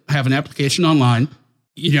to it, have an application online,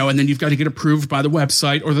 and then you've got to get approved by the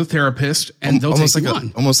website or the therapist, and they'll almost take like you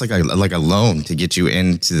on. Almost like a loan to get you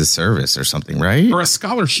into the service or something, right? Or a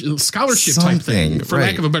scholarship type thing, for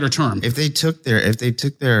lack of a better term. If they took their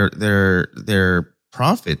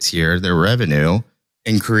profits here, their revenue,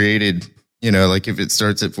 and created, like if it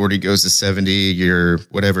starts at 40, goes to 70, you're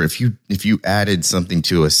whatever. If you added something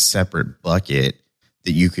to a separate bucket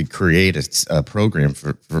that you could create a program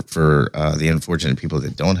for the unfortunate people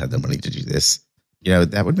that don't have the money to do this,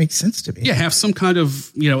 that would make sense to me. Yeah, have some kind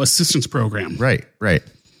of, assistance program. Right.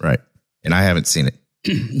 And I haven't seen it.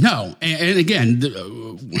 No. And again,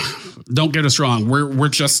 don't get us wrong. We're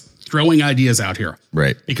just throwing ideas out here.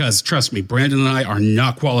 Right. Because trust me, Brandon and I are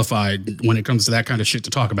not qualified when it comes to that kind of shit to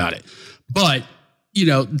talk about it. But,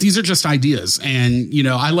 these are just ideas. And,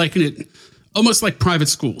 I liken it almost like private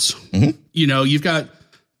schools. Mm-hmm. You've got,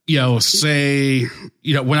 say,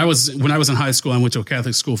 when I was in high school, I went to a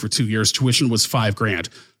Catholic school for 2 years. Tuition was $5,000.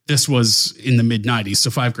 This was in the mid 90s. So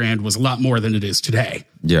 $5,000 was a lot more than it is today.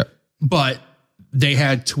 Yeah. But they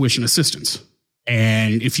had tuition assistance.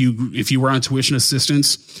 And if you were on tuition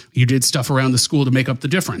assistance, you did stuff around the school to make up the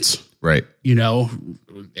difference. Right.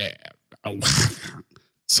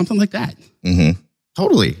 Something like that. Mm-hmm.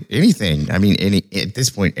 Totally. Anything. I mean, at this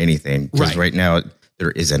point, anything. Because right now,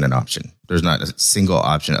 there isn't an option. There's not a single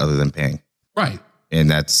option other than paying. Right.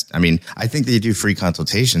 And I think they do free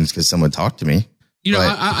consultations because someone talked to me.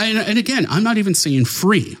 And again, I'm not even saying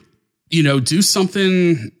free. Do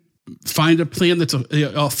something, find a plan that's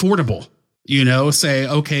affordable. Say,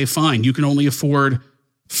 okay, fine. You can only afford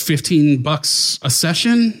 $15 a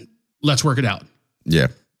session. Let's work it out. Yeah.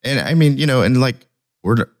 And I mean, and like,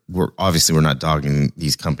 we're obviously we're not dogging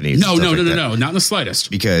these companies. No, not in the slightest.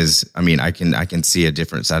 Because I mean, I can see a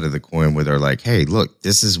different side of the coin where they're like, hey, look,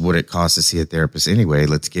 this is what it costs to see a therapist anyway.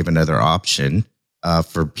 Let's give another option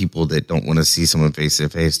for people that don't want to see someone face to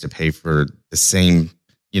face to pay for the same,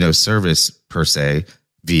 service per se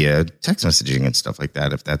via text messaging and stuff like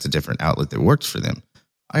that. If that's a different outlet that works for them,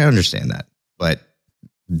 I understand that. But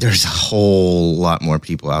there's a whole lot more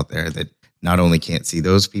people out there that not only can't see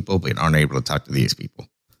those people, but aren't able to talk to these people.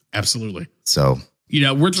 Absolutely. So,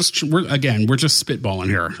 we're just spitballing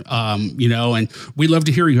here, and we love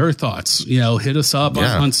to hear your thoughts. Hit us up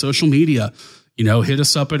on social media, hit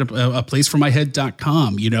us up at a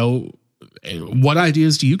placeformyhead.com. What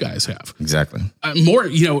ideas do you guys have? Exactly.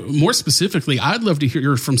 More specifically, I'd love to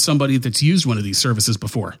hear from somebody that's used one of these services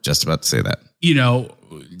before. Just about to say that.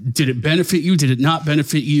 Did it benefit you? Did it not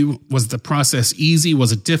benefit you? Was the process easy?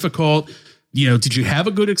 Was it difficult? Did you have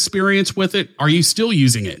a good experience with it? Are you still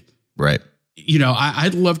using it? Right.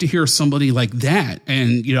 I'd love to hear somebody like that.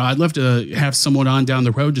 And, I'd love to have someone on down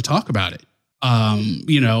the road to talk about it.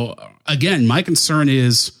 Again, my concern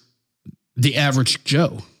is the average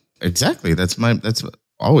Joe. Exactly. That's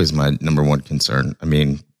always my number one concern. I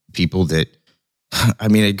mean, people that,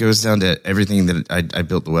 it goes down to everything that I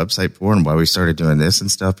built the website for and why we started doing this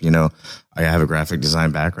and stuff. I have a graphic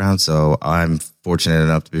design background, so I'm fortunate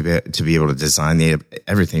enough to be able to design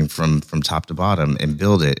everything from top to bottom and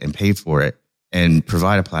build it and pay for it and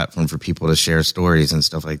provide a platform for people to share stories and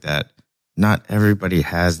stuff like that. Not everybody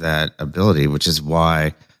has that ability, which is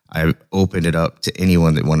why I opened it up to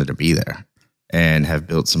anyone that wanted to be there and have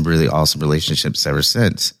built some really awesome relationships ever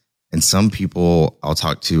since. And some people I'll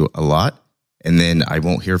talk to a lot. And then I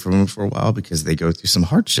won't hear from them for a while because they go through some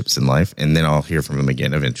hardships in life, and then I'll hear from them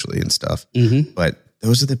again eventually and stuff. Mm-hmm. But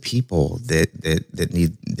those are the people that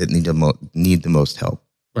need the most help.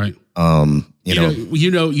 Right. Through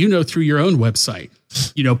your own website,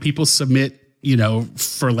 people submit,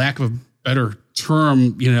 for lack of a better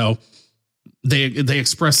term, they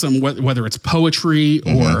express them, whether it's poetry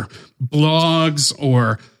or blogs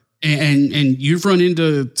or. And you've run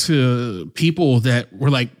into people that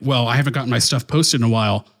were like, well, I haven't gotten my stuff posted in a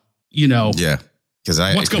while, Yeah.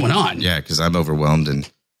 What's going on? Yeah. Because I'm overwhelmed and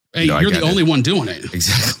you're the only one doing it.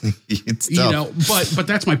 Exactly. It's tough. But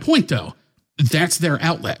that's my point though. That's their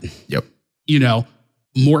outlet. Yep.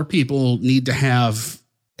 More people need to have,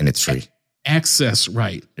 and it's free access.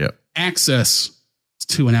 Right. Yep. Access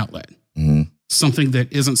to an outlet, something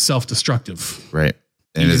that isn't self-destructive. Right.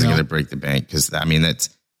 And it isn't going to break the bank. Cause that's,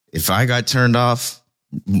 if I got turned off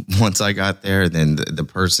once I got there, then the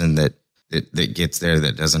person that gets there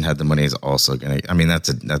that doesn't have the money is also going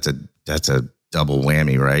to, that's a double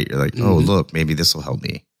whammy, right? You're like, oh, look, maybe this will help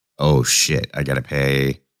me. Oh shit, I got to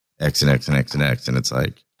pay X and X and X and X. And it's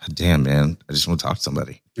like, damn, man, I just want to talk to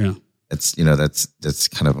somebody. Yeah. It's, that's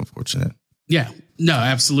kind of unfortunate. Yeah, no,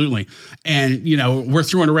 absolutely. And, we're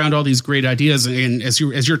throwing around all these great ideas. And as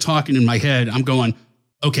you're talking in my head, I'm going,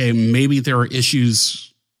 okay, maybe there are issues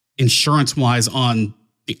insurance-wise on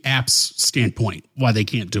the app's standpoint, why they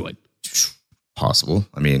can't do it. Possible.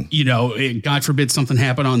 I mean, God forbid something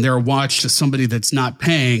happened on their watch to somebody that's not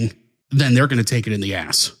paying, then they're going to take it in the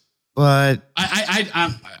ass. But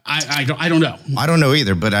I don't know. I don't know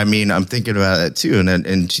either. But I mean, I'm thinking about it too,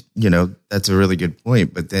 and that's a really good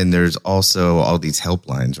point. But then there's also all these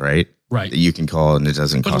helplines, right? Right. That you can call, and it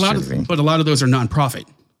doesn't cost anything. But a lot of those are nonprofit.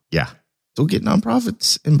 Yeah. So get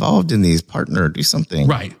nonprofits involved in these. Partner, do something.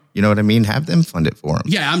 Right. You know what I mean? Have them fund it for them.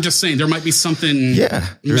 Yeah, I'm just saying there might be something. Yeah,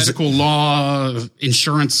 medical law,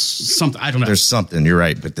 insurance, something. I don't know. There's something. You're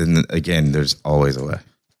right, but then again, there's always a way.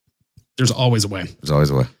 There's always a way. There's always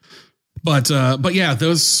a way. But yeah,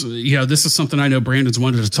 those. This is something I know Brandon's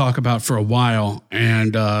wanted to talk about for a while,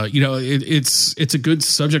 and it's a good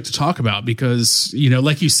subject to talk about because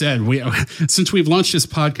like you said, since we've launched this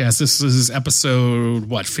podcast, this is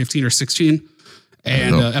episode 15 or 16,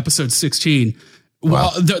 and episode 16.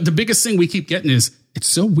 Well, the biggest thing we keep getting is it's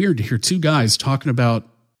so weird to hear two guys talking about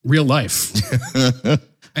real life. And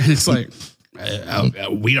it's like,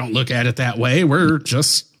 we don't look at it that way. We're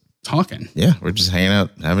just talking. Yeah, we're just hanging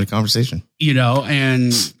out, having a conversation.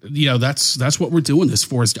 That's what we're doing this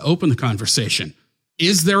for, is to open the conversation.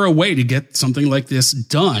 Is there a way to get something like this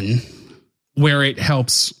done where it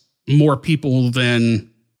helps more people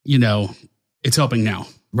than, it's helping now?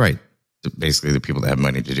 Right. Basically, the people that have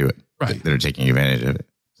money to do it. Right. That are taking advantage of it.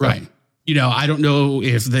 So. Right. I don't know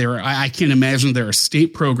if I can't imagine there are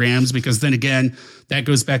state programs, because then again, that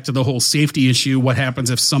goes back to the whole safety issue. What happens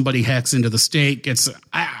if somebody hacks into the state,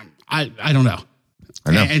 I don't know.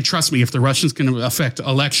 I know. And trust me, if the Russians can affect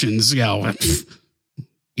elections, I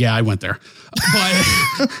went there.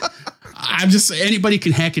 But I'm just, anybody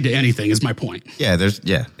can hack into anything is my point. Yeah,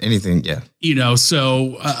 anything. Yeah.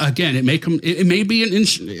 So again, it may be an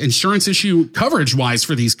insurance issue coverage wise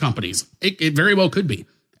for these companies. It very well could be.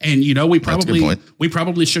 And, we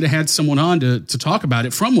probably should have had someone on to talk about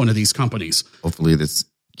it from one of these companies. Hopefully this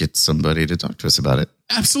gets somebody to talk to us about it.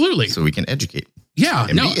 Absolutely. So we can educate. Yeah.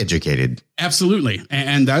 And be educated. Absolutely.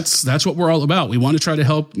 And that's what we're all about. We want to try to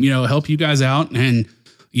help you guys out and,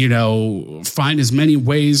 find as many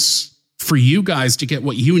ways for you guys to get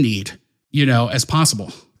what you need, as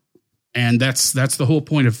possible. And that's the whole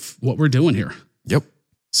point of what we're doing here. Yep.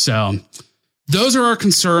 So those are our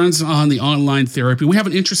concerns on the online therapy. We have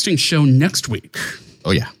an interesting show next week.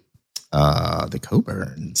 Oh yeah. The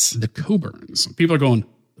Coburns. The Coburns. People are going,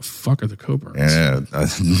 the fuck are the Coburns? Yeah.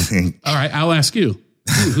 All right. I'll ask you.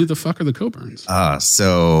 Who the fuck are the Coburns?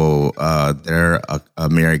 So they're a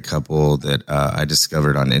married couple that I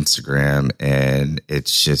discovered on Instagram, and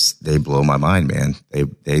it's just, they blow my mind, man.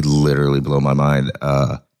 They literally blow my mind.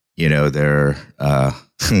 They're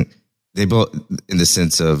they blow in the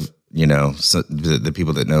sense of the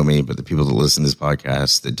people that know me, but the people that listen to this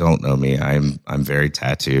podcast that don't know me, I'm very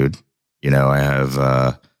tattooed. I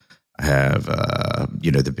have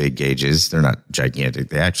the big gauges. They're not gigantic.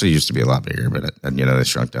 They actually used to be a lot bigger, but they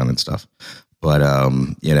shrunk down and stuff. But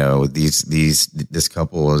this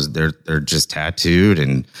couple is they're just tattooed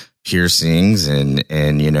and piercings and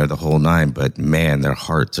the whole nine. But man, their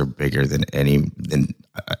hearts are bigger than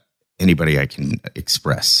anybody I can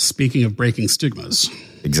express. Speaking of breaking stigmas,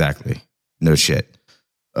 exactly. No shit.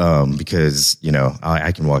 Because,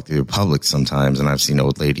 I can walk through public sometimes and I've seen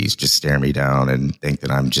old ladies just stare me down and think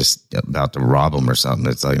that I'm just about to rob them or something.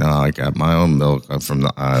 It's like, no, I got my own milk from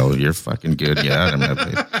the aisle. You're fucking good. Get out of my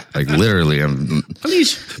place. Like literally, I'm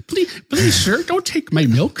please, sir, don't take my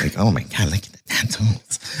milk. Like, oh my God, look at the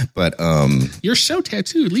tattoos. But, you're so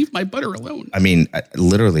tattooed. Leave my butter alone. I mean,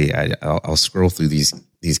 literally I'll scroll through these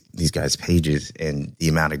guys' pages, and the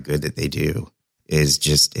amount of good that they do is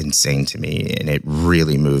just insane to me, and it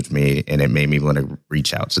really moved me, and it made me want to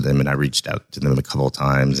reach out to them. And I reached out to them a couple of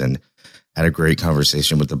times and had a great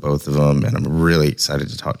conversation with the both of them, and I'm really excited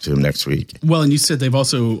to talk to them next week. Well, and you said they've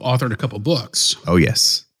also authored a couple books. Oh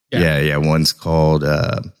yes, yeah. One's called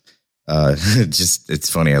it's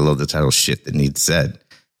funny. I love the title "Shit That Needs Said,"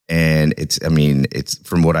 and it's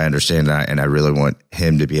from what I understand, and I really want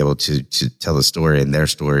him to be able to tell the story and their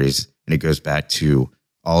stories, and it goes back to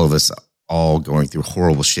all of us all going through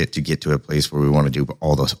horrible shit to get to a place where we want to do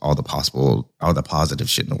all the positive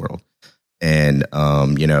shit in the world. And, a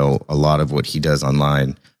lot of what he does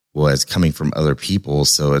online was coming from other people.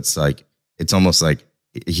 So it's almost like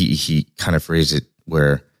he kind of phrased it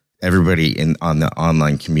where everybody on the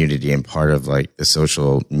online community and part of like the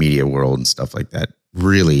social media world and stuff like that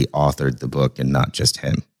really authored the book, and not just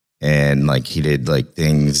him. And like he did like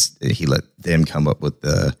things, he let them come up with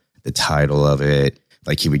the title of it.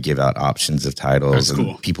 Like he would give out options of titles. That's and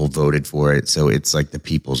cool. People voted for it. So it's like the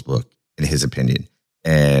people's book in his opinion.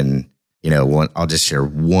 And I'll just share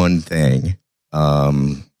one thing.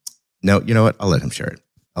 No, you know what? I'll let him share it.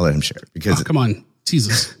 Because come on, tease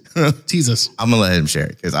us. I'm gonna let him share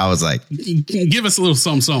it because I was like, give us a little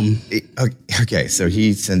something. Okay, so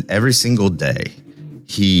he sent every single day.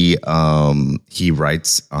 He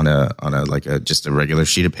writes on just a regular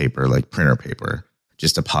sheet of paper, like printer paper,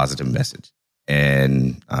 just a positive message.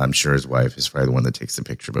 And I'm sure his wife is probably the one that takes the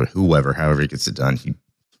picture, but however he gets it done, he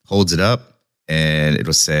holds it up and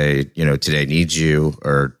it'll say, today needs you,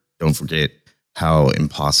 or don't forget how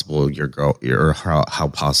impossible how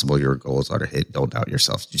possible your goals are to hit. Don't doubt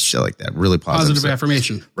yourself. Just shit like that. Really positive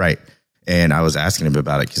affirmation. Right. And I was asking him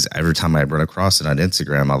about it because every time I run across it on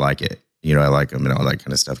Instagram, I like it. I like them and all that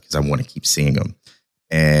kind of stuff because I want to keep seeing them.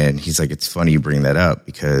 And he's like, it's funny you bring that up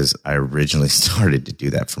because I originally started to do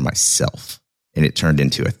that for myself and it turned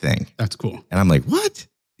into a thing. That's cool. And I'm like, what?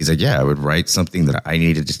 He's like, yeah, I would write something that I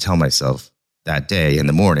needed to tell myself that day in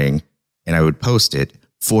the morning and I would post it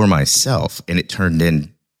for myself. And it turned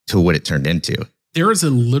into what it turned into. There is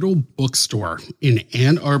a little bookstore in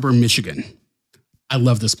Ann Arbor, Michigan. I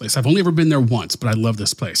love this place. I've only ever been there once, but I love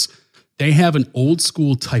this place. They have an old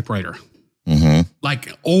school typewriter,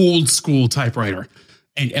 like old school typewriter.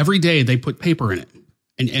 And every day they put paper in it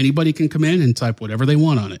and anybody can come in and type whatever they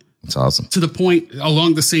want on it. That's awesome. To the point,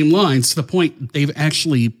 along the same lines, to the point they've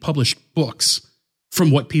actually published books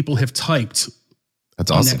from what people have typed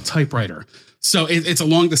That's awesome. on that typewriter. So it's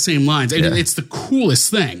along the same lines. And it's the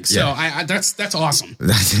coolest thing. So that's awesome.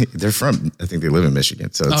 They're from, I think they live in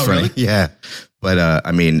Michigan. So it's funny. Really? Yeah. But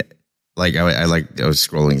I mean, like I was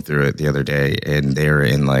scrolling through it the other day and they're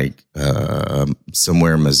in like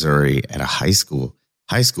somewhere in Missouri at a high school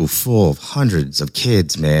full of hundreds of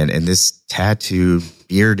kids, man. And this tattooed,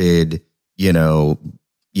 bearded,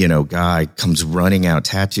 guy comes running out,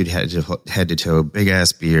 tattooed head to toe, big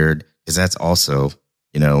ass beard. Cause that's also,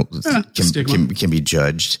 can be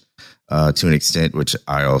judged to an extent, which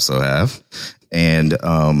I also have. And,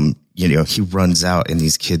 he runs out and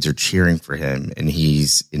these kids are cheering for him. And he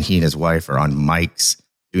and his wife are on mics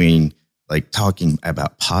talking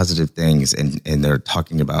about positive things. And they're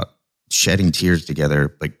talking about shedding tears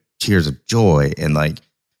together, like tears of joy and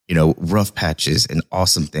rough patches and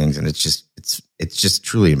awesome things. And it's just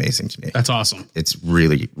truly amazing to me. That's awesome. It's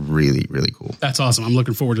really, really, really cool. That's awesome. I'm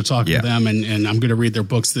looking forward to talking to them and I'm going to read their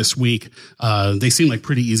books this week. They seem like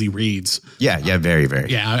pretty easy reads. Yeah. Very,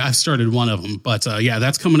 very. Yeah. I've started one of them, but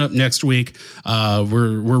that's coming up next week.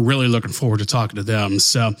 We're really looking forward to talking to them.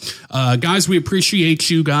 So guys, we appreciate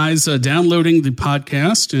you guys downloading the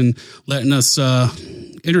podcast and letting us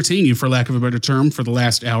entertain you, for lack of a better term, for the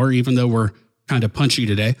last hour, even though we're kind of punchy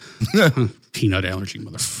today. Peanut allergy,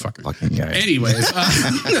 motherfucker. Fucking guy. Anyways,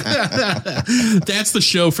 that's the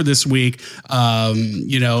show for this week.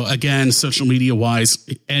 Again, social media wise,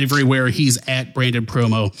 everywhere he's at Brandon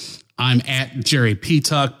Promo. I'm at Jerry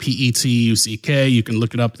Petuck, Petuck. You can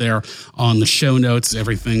look it up there on the show notes.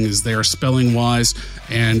 Everything is there spelling wise.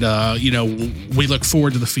 And, we look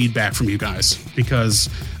forward to the feedback from you guys because,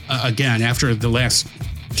 again, after the last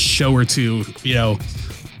show or two,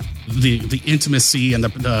 the intimacy and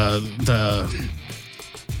the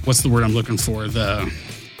what's the word I'm looking for?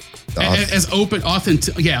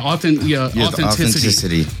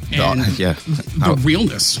 Authenticity. And the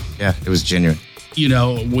realness. Yeah, it was genuine.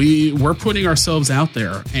 We're putting ourselves out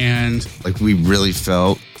there and we really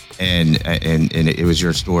felt, and it was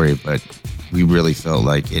your story, but we really felt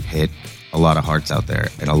like it hit a lot of hearts out there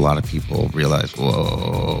and a lot of people realized,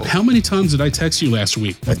 whoa. How many times did I text you last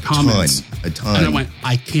week with comments? A ton. And I went,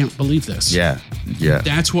 I can't believe this. Yeah.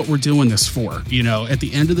 That's what we're doing this for. At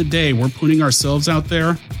the end of the day, we're putting ourselves out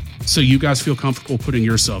there so you guys feel comfortable putting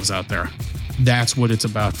yourselves out there. That's what it's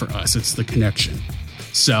about for us. It's the connection.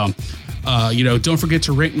 So, don't forget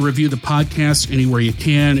to rate and review the podcast anywhere you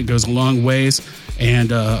can. It goes a long ways.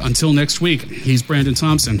 And until next week, he's Brandon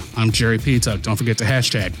Thompson. I'm Jerry Petuck. Don't forget to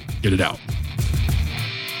hashtag get it out.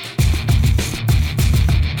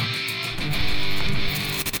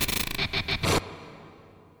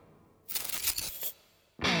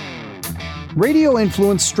 Radio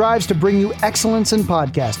Influence strives to bring you excellence in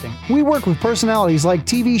podcasting. We work with personalities like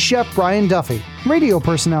TV chef Brian Duffy, radio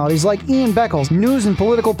personalities like Ian Beckles, news and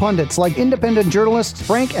political pundits like independent journalists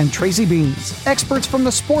Frank and Tracy Beans, experts from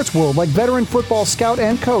the sports world like veteran football scout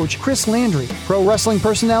and coach Chris Landry, pro wrestling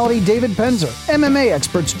personality David Penzer, MMA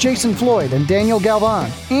experts Jason Floyd and Daniel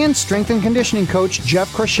Galvan, and strength and conditioning coach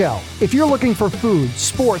Jeff Krashell. If you're looking for food,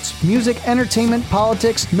 sports, music, entertainment,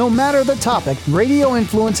 politics, no matter the topic, Radio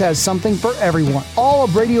Influence has something for everyone. All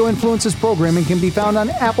of Radio Influence's programming can be found on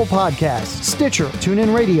Apple Podcasts, Stitcher,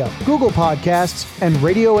 TuneIn Radio, Google Podcasts, and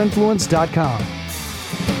RadioInfluence.com.